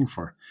were hoping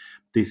for?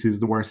 This is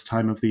the worst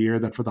time of the year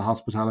that for the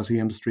hospitality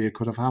industry it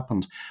could have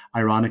happened.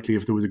 Ironically,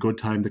 if there was a good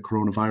time the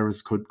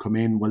coronavirus could come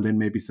in, well then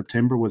maybe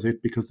September was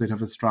it, because they'd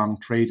have a strong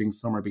trading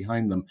summer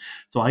behind them.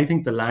 So I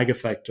think the lag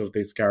effect of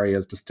this, Gary,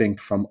 as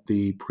distinct from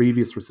the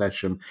previous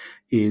recession,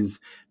 is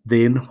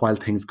then while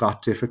things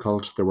got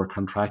difficult, there were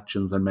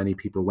contractions and many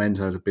people went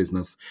out of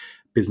business.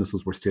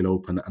 Businesses were still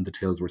open and the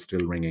tills were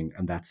still ringing.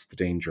 And that's the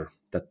danger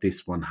that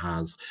this one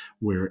has.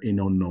 We're in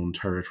unknown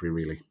territory,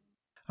 really.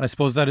 I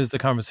suppose that is the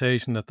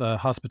conversation, that the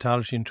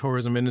hospitality and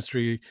tourism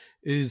industry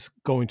is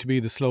going to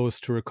be the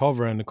slowest to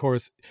recover. And of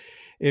course,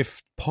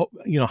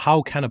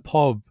 how can a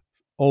pub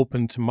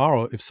open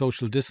tomorrow if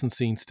social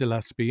distancing still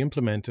has to be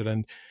implemented?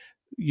 And,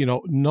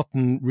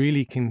 nothing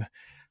really can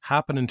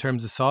happen in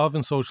terms of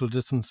solving social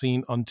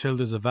distancing until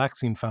there's a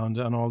vaccine found.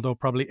 And although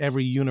probably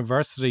every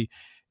university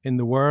in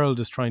the world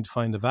is trying to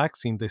find a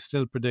vaccine, they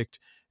still predict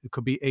it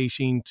could be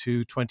 18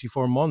 to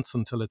 24 months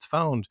until it's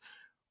found,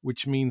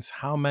 which means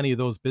how many of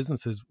those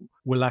businesses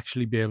will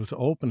actually be able to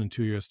open in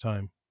 2 years'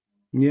 time?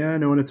 Yeah,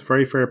 no, and it's a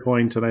very fair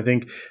point. And I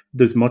think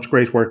there's much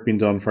great work being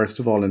done, first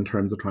of all, in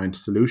terms of trying to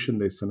solution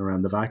this and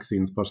around the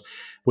vaccines. But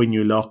when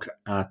you look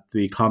at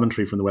the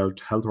commentary from the World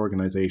Health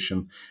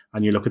Organization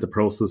and you look at the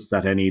process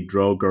that any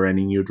drug or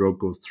any new drug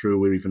goes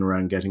through, or even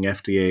around getting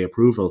FDA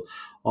approval,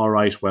 all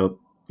right, well,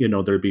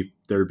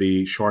 there'll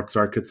be short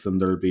circuits and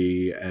there'll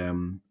be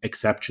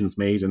exceptions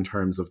made in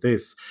terms of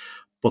this.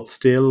 But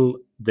still,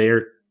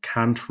 there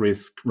can't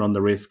run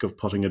the risk of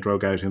putting a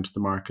drug out into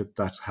the market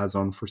that has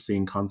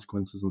unforeseen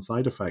consequences and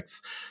side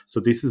effects. So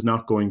this is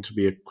not going to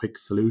be a quick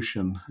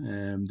solution.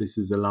 This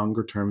is a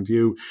longer term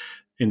view.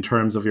 In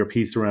terms of your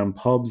piece around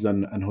pubs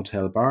and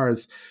hotel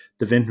bars,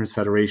 the Vintners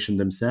Federation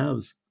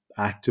themselves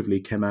actively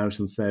came out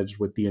and said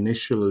with the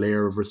initial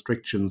layer of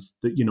restrictions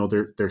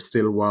that there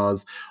still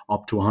was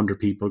up to 100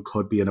 people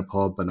could be in a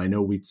pub. And I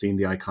know we'd seen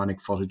the iconic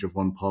footage of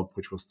one pub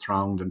which was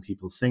thronged and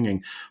people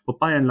singing, but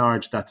by and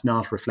large that's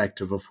not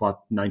reflective of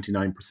what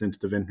 99% of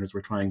the vintners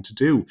were trying to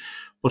do.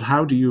 But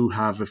how do you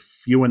have,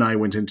 if you and I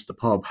went into the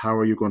pub, how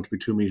are you going to be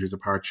 2 meters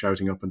apart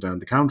shouting up and down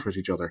the counter at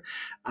each other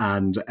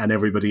and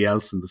everybody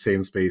else in the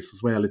same space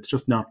as well? It's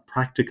just not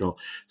practical.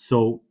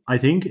 So I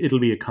think it'll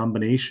be a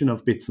combination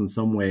of bits in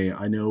some way.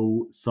 I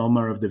know some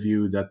are of the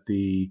view that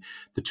the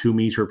 2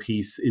 meter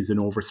piece is an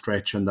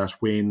overstretch, and that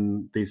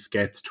when this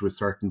gets to a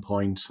certain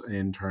point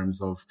in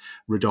terms of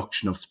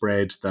reduction of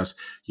spread, that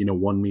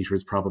 1 meter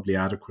is probably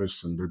adequate,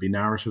 and there'll be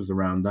narratives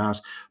around that.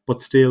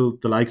 But still,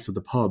 the likes of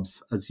the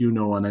pubs, as you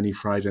know, on any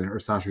Friday or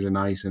Saturday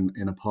night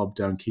in a pub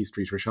down Key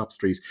Street or Shop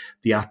Street,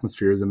 the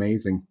atmosphere is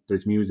amazing.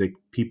 There's music,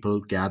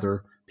 people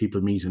gather,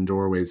 people meet in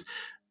doorways.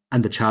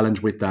 And the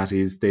challenge with that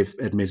is they've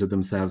admitted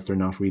themselves they're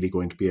not really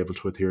going to be able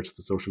to adhere to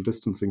the social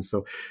distancing.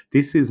 So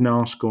this is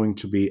not going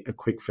to be a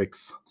quick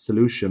fix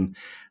solution.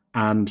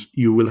 And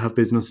you will have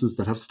businesses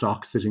that have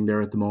stock sitting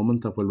there at the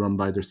moment that will run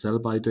by their sell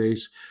by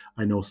date.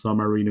 I know some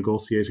are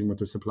renegotiating with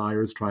their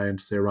suppliers, trying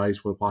to say, right,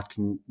 well, what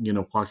can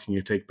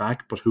you take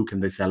back, but who can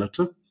they sell it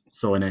to?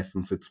 So in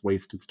essence, it's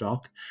wasted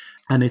stock,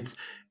 and it's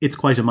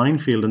quite a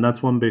minefield. And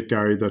that's one bit,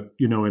 Gary, that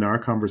in our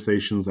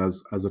conversations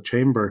as a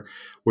chamber,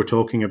 we're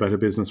talking about a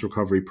business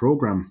recovery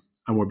program,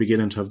 and we're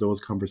beginning to have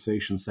those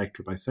conversations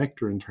sector by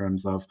sector in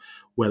terms of,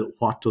 well,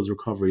 what does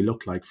recovery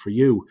look like for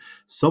you?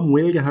 Some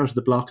will get out of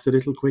the blocks a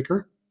little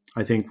quicker.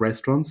 I think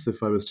restaurants,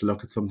 if I was to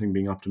look at something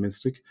being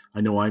optimistic,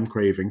 I know I'm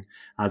craving,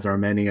 as are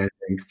many, I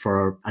think,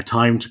 for a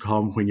time to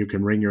come when you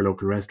can ring your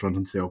local restaurant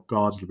and say, oh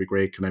God, it'll be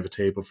great, can I have a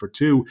table for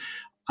two?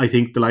 I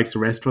think the likes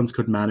of restaurants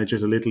could manage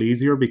it a little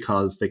easier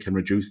because they can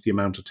reduce the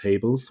amount of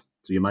tables.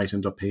 So you might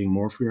end up paying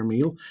more for your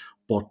meal,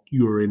 but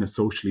you're in a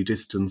socially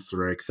distanced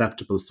or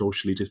acceptable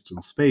socially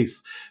distanced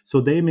space. So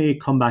they may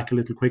come back a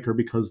little quicker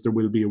because there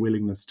will be a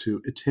willingness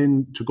to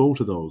attend, to go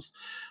to those.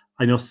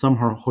 I know some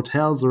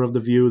hotels are of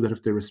the view that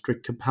if they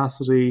restrict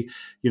capacity,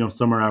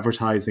 some are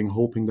advertising,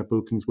 hoping that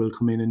bookings will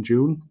come in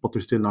June, but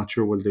they're still not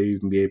sure will they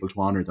even be able to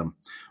honour them.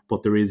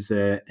 But there is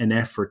an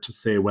effort to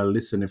say, well,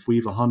 listen, if we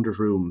have 100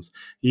 rooms,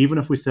 even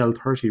if we sell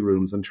 30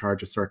 rooms and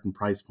charge a certain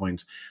price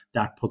point,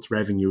 that puts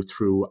revenue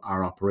through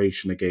our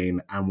operation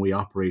again, and we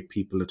operate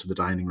people into the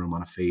dining room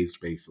on a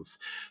phased basis.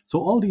 So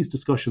all these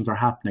discussions are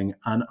happening,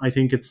 and I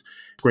think it's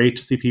great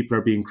to see people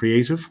are being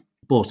creative,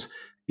 but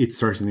it's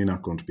certainly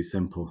not going to be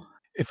simple.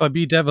 If I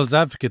be devil's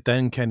advocate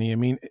then, Kenny, I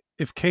mean,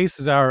 if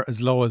cases are as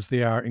low as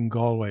they are in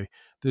Galway,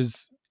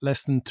 there's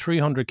less than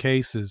 300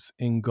 cases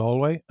in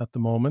Galway at the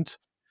moment,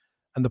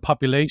 and the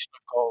population of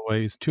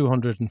Galway is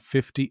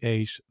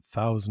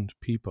 258,000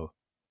 people.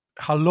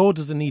 How low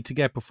does it need to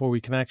get before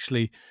we can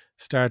actually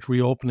start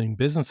reopening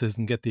businesses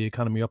and get the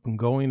economy up and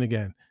going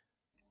again?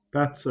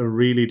 That's a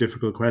really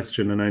difficult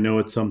question, and I know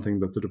it's something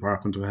that the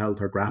Department of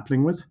Health are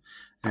grappling with.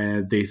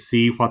 They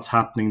see what's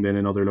happening then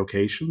in other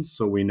locations.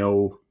 So we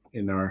know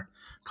in our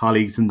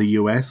colleagues in the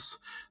US,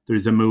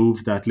 there's a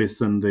move that,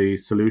 listen, the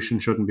solution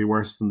shouldn't be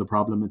worse than the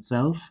problem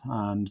itself.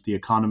 And the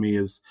economy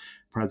is,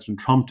 President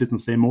Trump didn't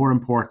say more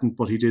important,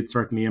 but he did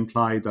certainly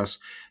imply that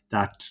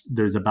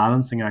there's a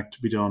balancing act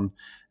to be done.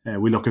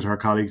 We look at our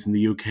colleagues in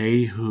the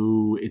UK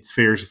who, it's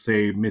fair to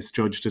say,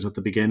 misjudged it at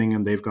the beginning,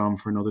 and they've gone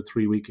for another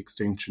 3-week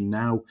extension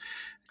now.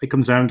 It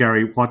comes down,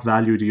 Gary, what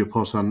value do you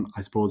put on,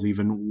 I suppose,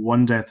 even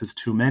one death is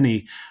too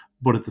many,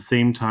 but at the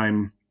same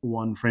time,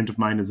 one friend of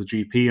mine is a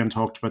GP and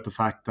talked about the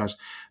fact that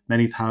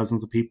many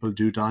thousands of people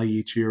do die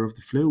each year of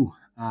the flu.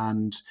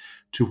 And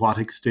to what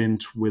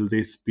extent will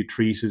this be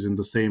treated in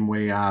the same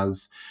way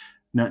as,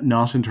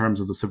 not in terms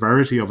of the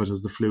severity of it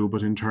as the flu,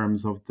 but in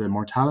terms of the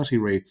mortality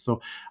rates?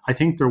 So I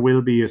think there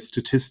will be a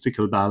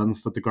statistical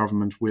balance that the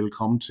government will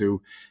come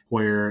to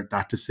where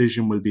that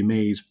decision will be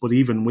made. But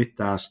even with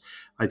that,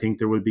 I think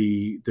there will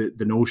be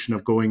the notion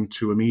of going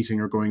to a meeting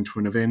or going to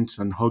an event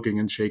and hugging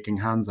and shaking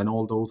hands and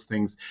all those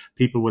things.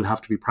 People will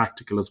have to be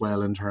practical as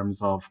well in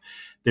terms of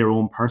their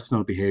own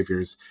personal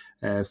behaviours.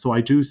 So I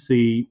do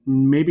see,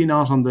 maybe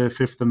not on the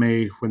 5th of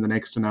May when the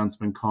next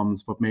announcement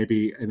comes, but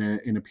maybe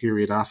in a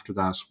period after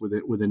that,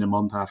 within a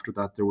month after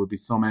that, there will be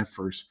some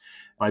effort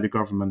by the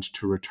government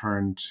to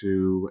return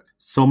to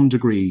some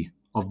degree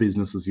of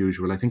business as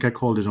usual. I think I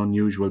called it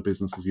unusual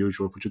business as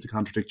usual, which is a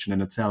contradiction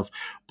in itself,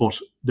 but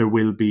there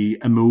will be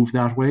a move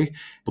that way.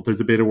 But there's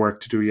a bit of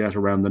work to do yet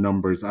around the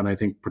numbers. And I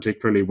think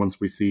particularly once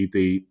we see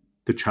the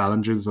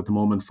challenges at the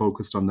moment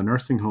focused on the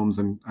nursing homes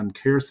and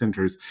care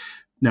centres.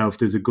 Now, if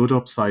there's a good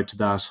upside to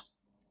that,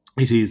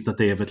 it is that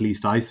they have at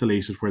least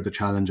isolated where the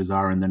challenges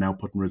are and they're now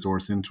putting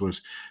resource into it.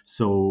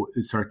 So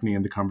certainly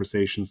in the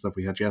conversations that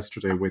we had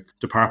yesterday with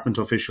department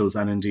officials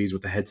and indeed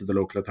with the heads of the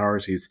local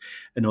authorities,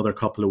 another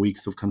couple of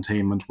weeks of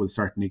containment will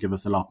certainly give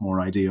us a lot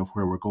more idea of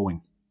where we're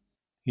going.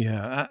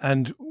 Yeah,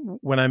 and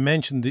when I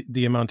mentioned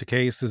the amount of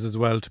cases as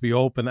well, to be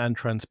open and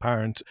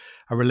transparent,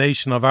 a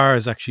relation of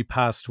ours actually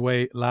passed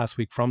away last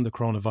week from the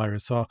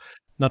coronavirus. So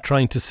not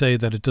trying to say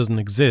that it doesn't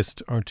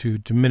exist or to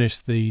diminish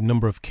the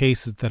number of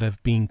cases that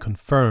have been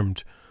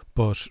confirmed,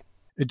 but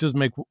it does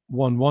make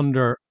one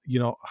wonder,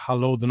 how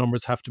low the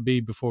numbers have to be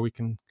before we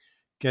can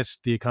get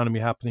the economy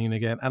happening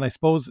again. And I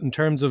suppose in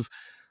terms of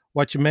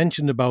what you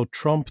mentioned about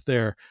Trump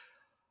there,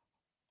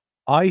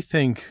 I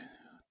think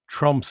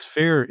Trump's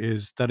fear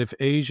is that if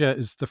Asia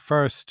is the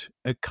first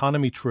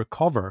economy to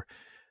recover,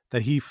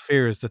 that he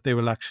fears that they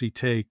will actually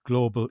take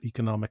global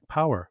economic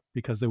power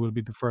because they will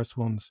be the first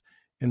ones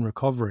in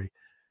recovery.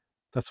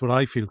 That's what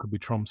I feel could be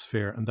Trump's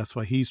fear, and that's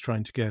why he's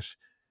trying to get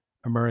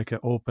America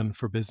open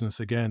for business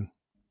again.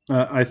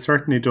 I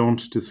certainly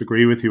don't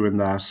disagree with you in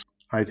that.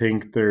 I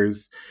think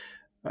there's,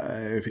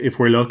 if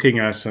we're looking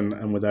at,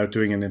 and without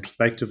doing an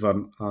introspective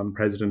on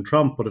President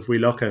Trump, but if we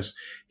look at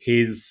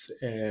his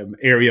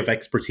area of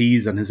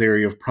expertise and his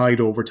area of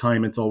pride over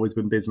time, it's always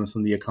been business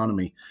and the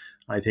economy.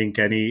 I think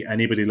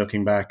anybody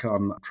looking back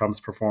on Trump's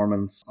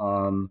performance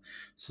on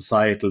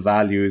societal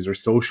values or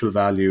social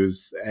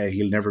values,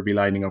 he'll never be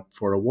lining up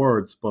for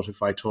awards. But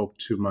if I talk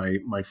to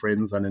my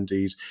friends and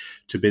indeed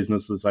to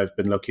businesses, I've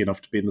been lucky enough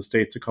to be in the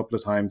States a couple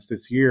of times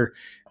this year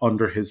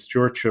under his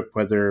stewardship,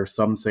 whether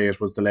some say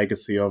it was the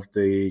legacy of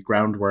the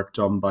groundwork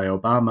done by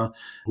Obama,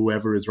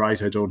 whoever is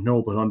right, I don't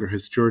know, but under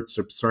his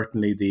stewardship,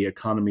 certainly the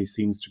economy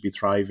seems to be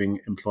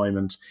thriving.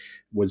 Employment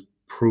was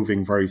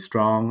proving very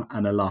strong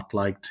and a lot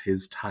liked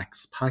his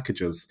tax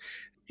packages.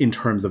 In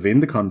terms of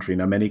in the country,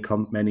 now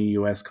many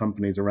US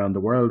companies around the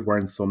world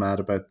weren't so mad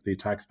about the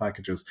tax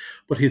packages,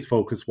 but his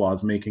focus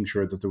was making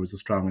sure that there was a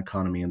strong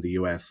economy in the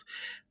US,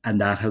 and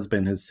that has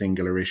been his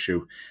singular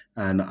issue.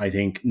 And I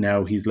think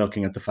now he's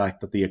looking at the fact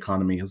that the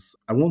economy has,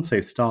 I won't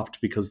say stopped,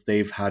 because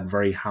they've had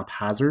very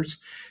haphazard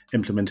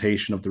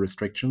implementation of the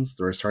restrictions.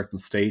 There are certain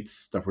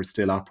states that were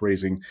still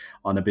operating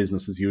on a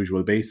business as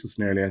usual basis.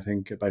 Nearly, I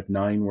think about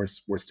 9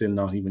 were still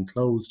not even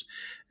closed.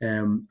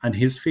 And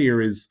his fear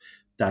is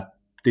that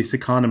this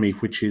economy,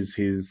 which is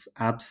his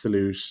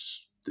absolute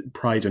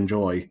pride and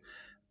joy,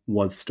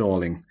 was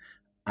stalling,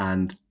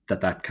 and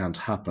that can't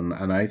happen.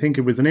 And I think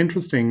it was an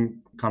interesting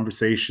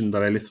conversation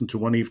that I listened to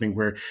one evening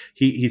where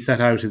he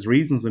set out his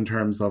reasons in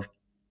terms of,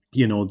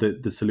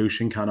 the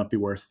solution cannot be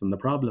worse than the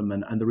problem,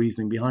 and the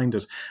reasoning behind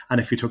it. And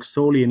if you took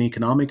solely an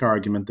economic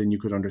argument, then you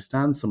could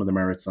understand some of the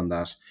merits on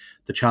that.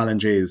 The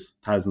challenge is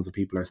thousands of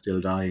people are still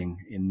dying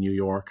in New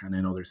York and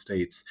in other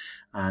states,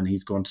 and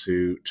he's going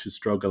to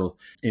struggle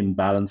in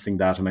balancing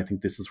that. And I think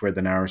this is where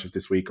the narrative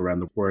this week around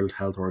the World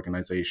Health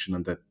Organization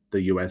and that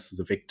the US is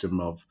a victim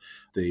of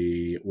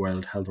the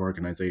World Health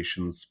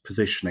Organization's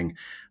positioning,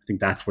 I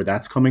think that's where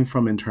that's coming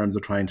from in terms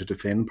of trying to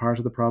defend part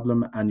of the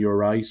problem. And you're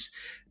right,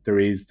 there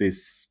is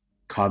this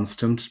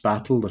constant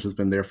battle that has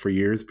been there for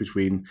years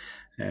between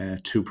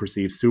two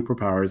perceived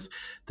superpowers.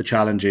 The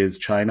challenge is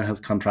China has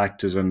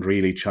contracted, and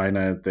really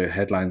China, the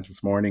headlines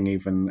this morning,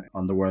 even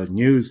on the world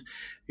news,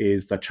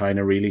 is that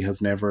China really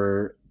has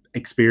never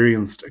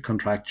experienced a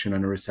contraction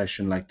and a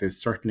recession like this,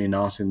 certainly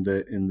not in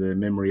the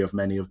memory of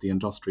many of the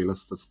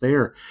industrialists that's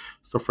there.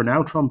 So for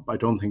now, Trump, I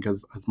don't think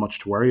has much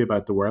to worry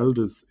about. The world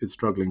is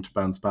struggling to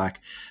bounce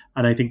back.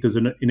 And I think there's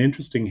an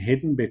interesting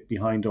hidden bit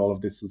behind all of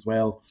this as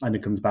well. And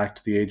it comes back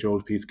to the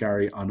age-old piece,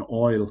 Gary, on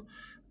oil.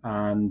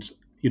 And,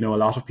 a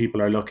lot of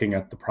people are looking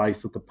at the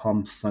price at the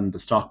pumps and the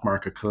stock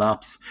market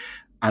collapse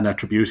and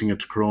attributing it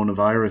to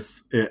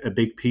coronavirus. A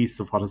big piece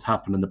of what has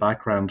happened in the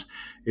background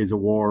is a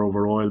war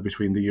over oil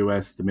between the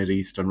US, the Middle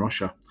East, and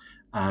Russia.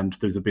 And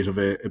there's a bit of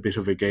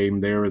a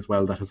game there as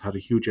well that has had a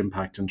huge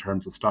impact in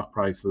terms of stock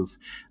prices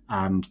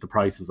and the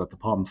prices at the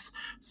pumps.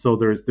 So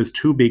there's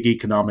two big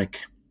economic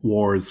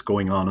wars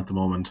going on at the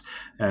moment.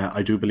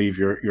 I do believe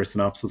your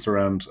synopsis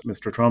around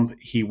Mr. Trump.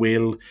 He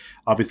will,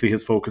 obviously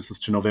his focus is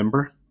to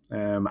November.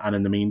 And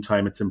in the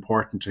meantime, it's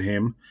important to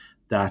him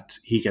that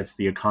he gets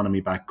the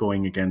economy back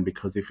going again,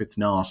 because if it's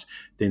not,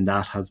 then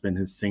that has been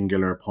his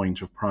singular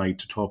point of pride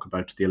to talk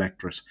about to the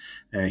electorate.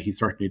 He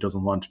certainly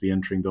doesn't want to be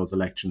entering those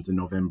elections in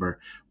November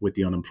with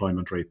the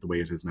unemployment rate the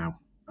way it is now.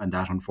 And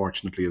that,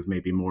 unfortunately, is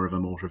maybe more of a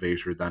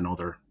motivator than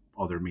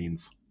other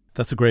means.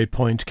 That's a great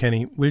point,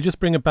 Kenny. We'll just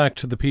bring it back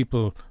to the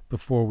people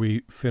before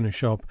we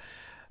finish up.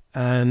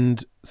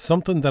 And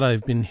something that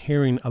I've been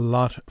hearing a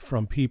lot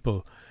from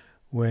people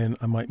when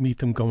I might meet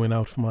them going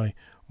out for my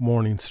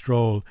morning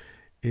stroll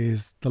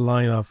is the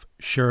line of,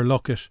 "Sure,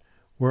 look it,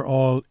 we're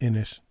all in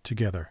it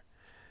together."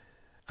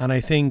 And I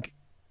think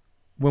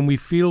when we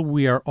feel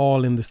we are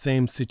all in the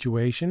same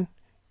situation,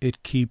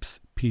 it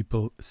keeps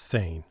people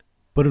sane.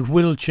 But it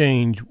will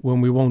change when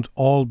we won't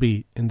all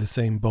be in the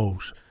same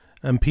boat,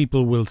 and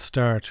people will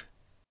start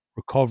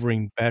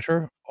recovering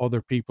better.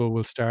 Other people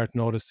will start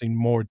noticing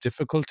more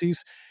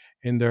difficulties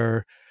in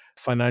their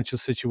financial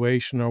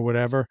situation or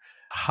whatever.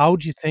 How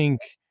do you think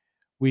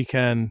we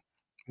can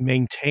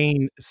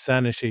maintain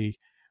sanity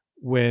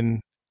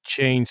when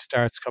change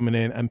starts coming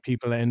in and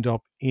people end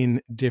up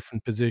in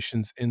different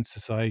positions in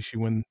society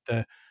when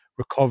the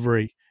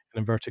recovery, in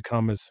inverted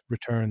commas,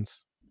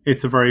 returns?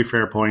 It's a very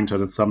fair point,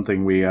 and it's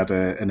something we had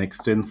an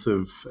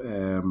extensive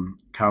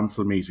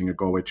council meeting at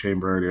Galway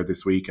Chamber earlier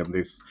this week, and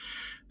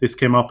this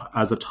came up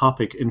as a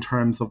topic in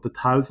terms of the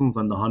thousands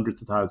and the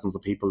hundreds of thousands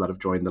of people that have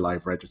joined the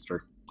Live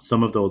Register.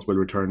 Some of those will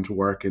return to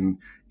work in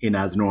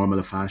as normal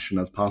a fashion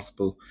as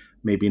possible,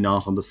 maybe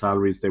not on the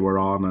salaries they were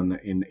on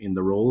and in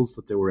the roles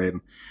that they were in,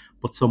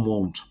 but some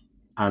won't.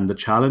 And the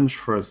challenge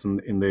for us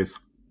in this,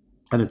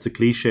 and it's a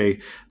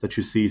cliche that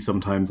you see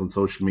sometimes on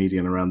social media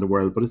and around the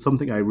world, but it's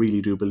something I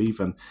really do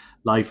believe in.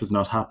 Life is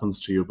not happens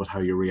to you, but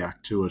how you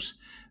react to it.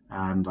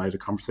 And I had a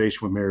conversation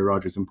with Mary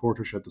Rogers in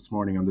Portershit this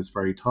morning on this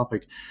very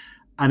topic.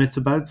 And it's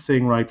about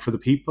saying, right, for the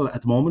people,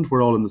 at the moment,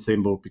 we're all in the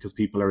same boat because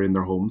people are in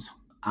their homes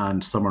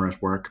and some are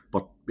at work,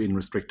 but in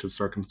restrictive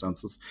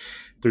circumstances.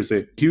 There's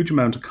a huge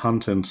amount of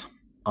content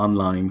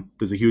online.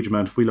 There's a huge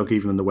amount, if we look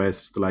even in the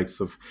West, the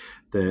likes of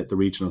the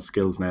Regional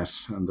Skills Net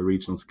and the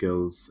Regional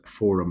Skills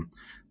Forum,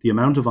 the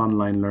amount of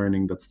online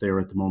learning that's there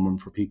at the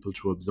moment for people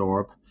to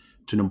absorb,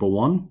 to number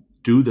one,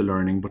 do the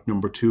learning, but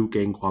number two,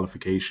 gain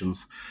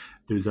qualifications.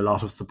 There's a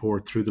lot of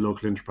support through the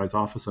local enterprise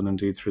office and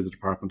indeed through the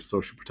Department of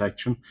Social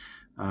Protection.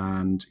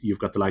 And you've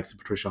got the likes of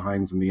Patricia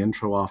Hines in the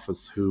intro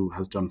office, who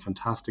has done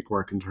fantastic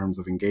work in terms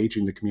of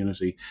engaging the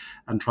community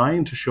and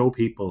trying to show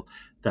people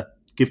that,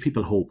 give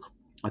people hope.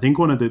 I think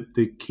one of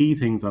the key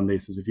things on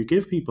this is if you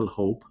give people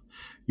hope,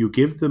 you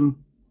give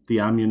them the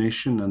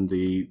ammunition and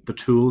the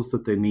tools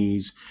that they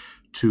need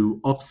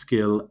to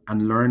upskill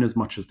and learn as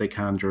much as they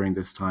can during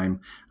this time,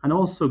 and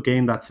also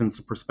gain that sense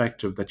of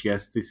perspective that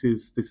yes, this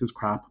is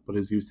crap, but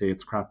as you say,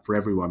 it's crap for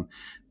everyone.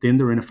 Then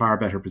they're in a far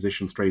better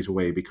position straight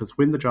away, because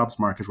when the jobs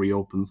market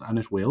reopens, and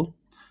it will,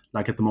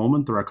 like at the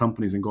moment, there are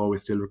companies in Galway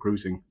still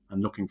recruiting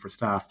and looking for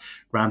staff.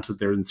 Granted,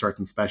 they're in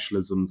certain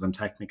specialisms and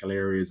technical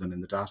areas and in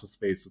the data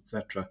space,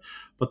 etc.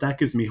 But that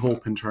gives me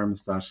hope in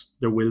terms that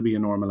there will be a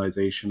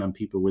normalisation and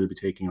people will be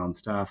taking on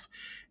staff.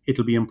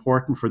 It'll be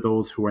important for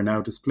those who are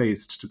now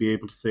displaced to be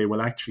able to say,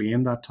 well, actually,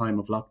 in that time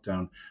of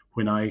lockdown,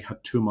 when I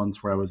had 2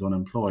 months where I was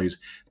unemployed,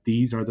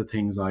 these are the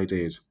things I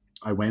did.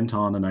 I went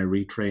on and I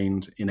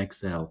retrained in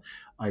Excel.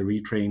 I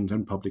retrained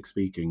in public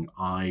speaking.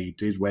 I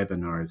did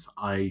webinars.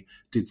 I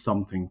did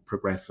something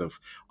progressive.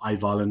 I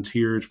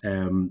volunteered.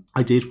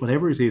 I did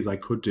whatever it is I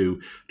could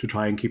do to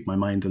try and keep my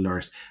mind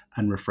alert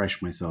and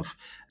refresh myself.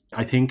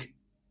 I think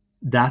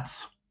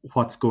that's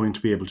what's going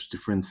to be able to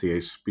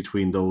differentiate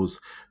between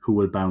those who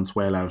will bounce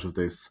well out of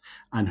this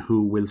and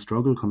who will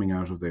struggle coming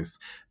out of this.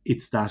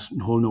 It's that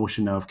whole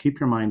notion now of keep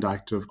your mind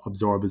active,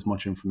 absorb as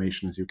much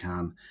information as you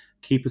can,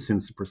 keep a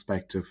sense of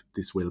perspective,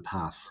 this will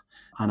pass.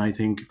 And I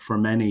think for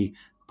many,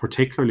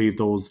 particularly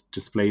those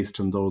displaced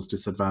and those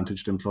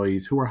disadvantaged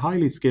employees who are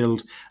highly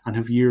skilled and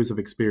have years of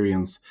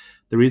experience,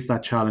 there is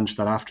that challenge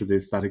that after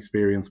this, that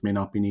experience may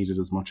not be needed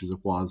as much as it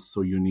was,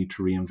 so you need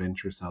to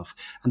reinvent yourself.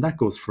 And that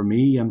goes for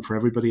me and for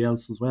everybody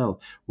else as well.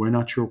 We're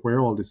not sure where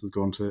all this is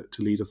going to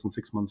lead us in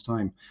 6 months'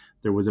 time.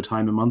 There was a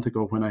time a month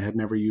ago when I had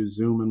never used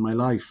Zoom in my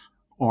life,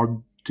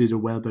 or did a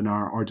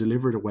webinar or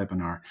delivered a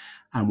webinar.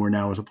 And we're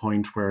now at a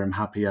point where I'm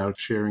happy out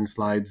sharing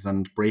slides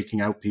and breaking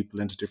out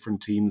people into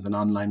different teams and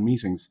online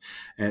meetings.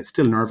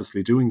 Still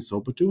nervously doing so,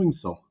 but doing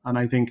so. And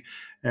I think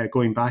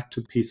going back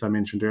to the piece I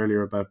mentioned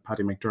earlier about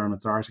Paddy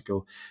McDermott's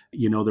article,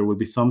 there will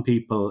be some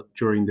people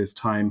during this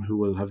time who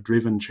will have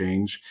driven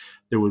change.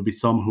 There will be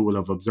some who will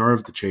have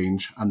observed the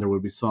change, and there will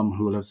be some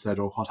who will have said,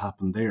 oh, what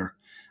happened there?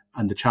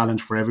 And the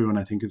challenge for everyone,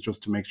 I think, is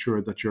just to make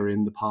sure that you're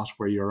in the pot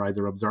where you're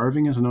either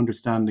observing it and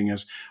understanding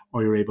it,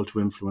 or you're able to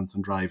influence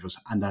and drive it.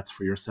 And that's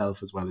for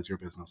yourself as well as your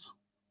business.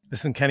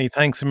 Listen, Kenny,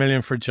 thanks a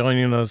million for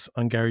joining us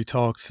on Gary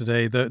Talks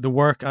today. The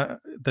work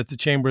that the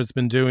Chamber has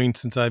been doing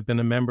since I've been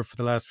a member for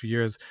the last few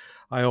years,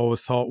 I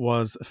always thought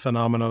was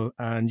phenomenal,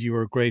 and you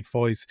were a great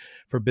voice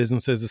for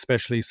businesses,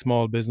 especially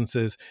small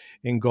businesses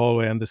in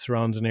Galway and the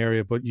surrounding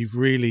area. But you've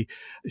really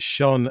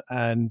shone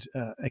and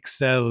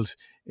excelled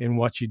in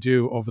what you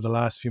do over the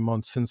last few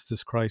months since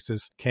this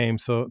crisis came.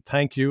 So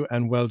thank you,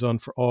 and well done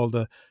for all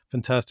the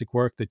fantastic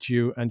work that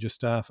you and your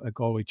staff at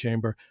Galway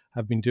Chamber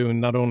have been doing,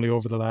 not only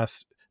over the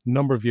last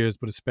number of years,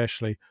 but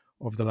especially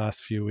over the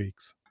last few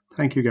weeks.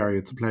 Thank you, Gary.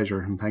 It's a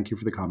pleasure, and thank you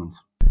for the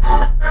comments.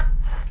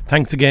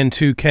 Thanks again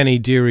to Kenny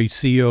Deary,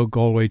 CEO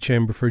Galway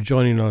Chamber, for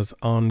joining us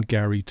on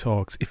Gary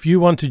Talks. If you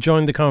want to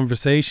join the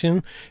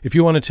conversation, if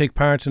you want to take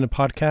part in a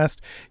podcast,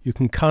 you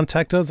can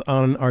contact us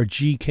on our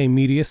GK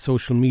Media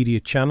social media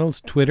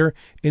channels, Twitter,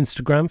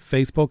 Instagram,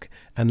 Facebook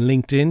and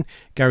LinkedIn.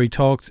 Gary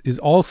Talks is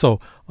also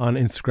on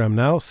Instagram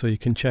now, so you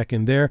can check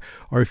in there.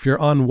 Or if you're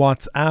on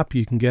WhatsApp,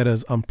 you can get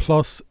us on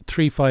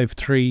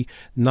 +353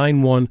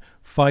 91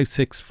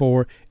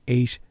 564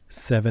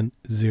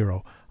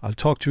 870. I'll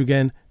talk to you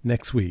again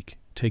next week.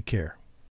 Take care.